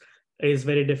operations is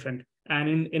very different.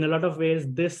 And in a lot of ways,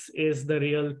 this is the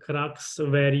real crux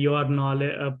where your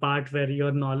knowledge, part where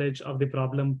your knowledge of the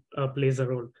problem plays a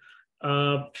role.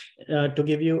 To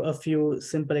give you a few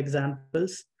simple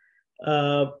examples,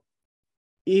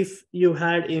 if you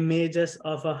had images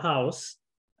of a house,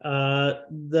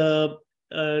 the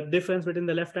difference between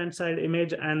the left-hand side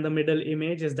image and the middle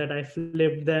image is that I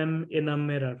flipped them in a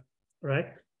mirror,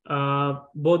 right?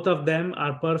 Both of them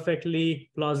are perfectly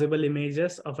plausible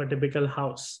images of a typical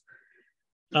house.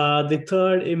 The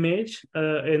third image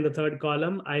in the third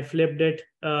column, I flipped it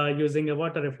using a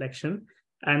water reflection.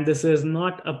 And this is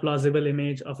not a plausible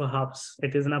image of a house.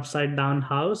 It is an upside down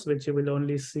house, which you will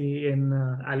only see in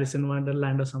Alice in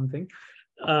Wonderland or something.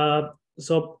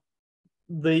 So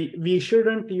we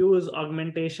shouldn't use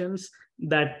augmentations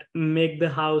that make the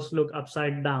house look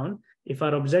upside down if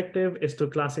our objective is to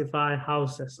classify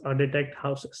houses or detect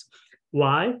houses.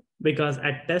 Why? Because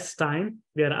at test time,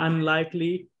 we are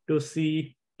unlikely to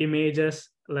see images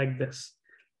like this.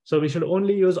 So we should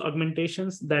only use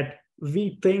augmentations that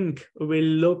we think will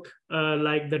look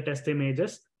like the test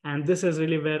images. And this is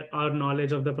really where our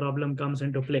knowledge of the problem comes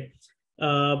into play.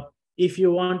 If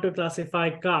you want to classify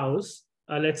cows,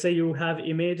 let's say you have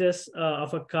images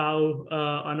of a cow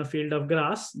on a field of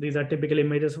grass. These are typical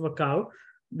images of a cow.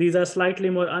 These are slightly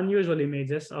more unusual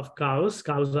images of cows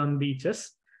on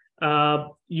beaches.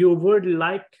 You would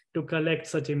like to collect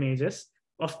such images.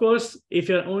 Of course, if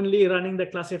you're only running the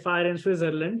classifier in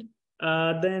Switzerland,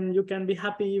 then you can be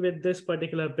happy with this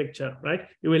particular picture, right?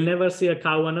 You will never see a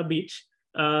cow on a beach.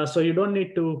 So you don't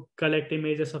need to collect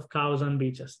images of cows on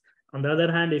beaches. On the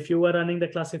other hand, if you were running the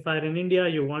classifier in India,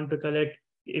 you want to collect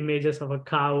images of a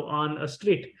cow on a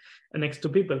street next to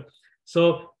people.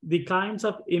 So the kinds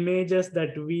of images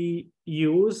that we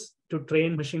use to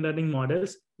train machine learning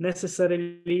models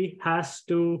necessarily has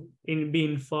to be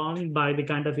informed by the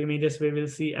kind of images we will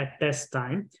see at test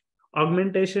time.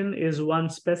 Augmentation is one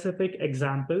specific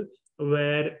example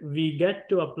where we get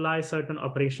to apply certain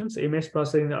operations, image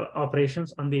processing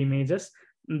operations on the images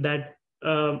that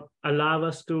allow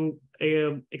us to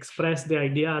express the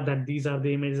idea that these are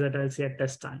the images that I'll see at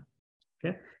test time.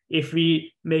 Okay. If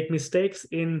we make mistakes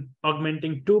in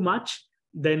augmenting too much,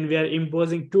 then we are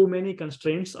imposing too many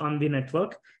constraints on the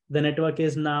network. The network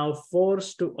is now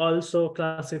forced to also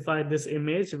classify this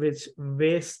image, which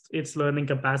wastes its learning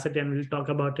capacity, and we'll talk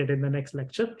about it in the next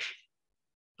lecture.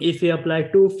 If you apply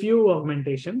too few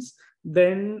augmentations,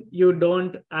 then you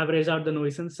don't average out the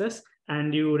nuisances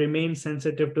and you remain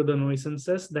sensitive to the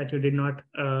nuisances that you did not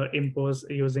impose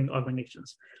using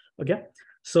augmentations. Okay,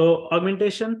 so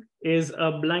augmentation is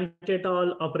a blanket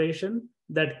all operation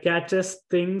that catches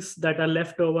things that are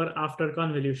left over after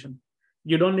convolution.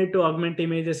 You don't need to augment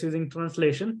images using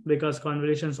translation because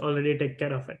convolutions already take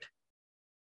care of it.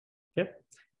 Okay,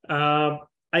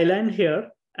 I'll end here,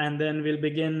 and then we'll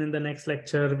begin in the next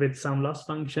lecture with some loss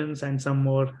functions and some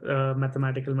more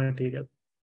mathematical material.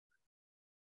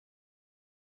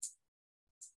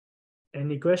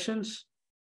 Any questions?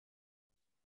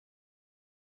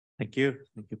 Thank you,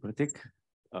 Pratik.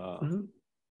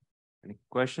 Any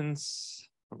questions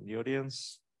from the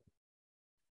audience?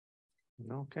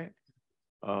 No, okay.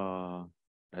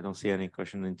 I don't see any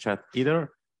question in chat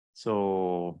either.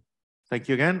 So thank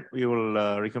you again. We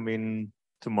will reconvene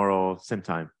tomorrow, same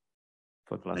time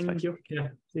for the last lecture. Thank you. Yeah,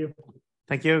 see you.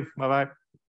 Thank you. Bye-bye.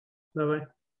 Bye-bye.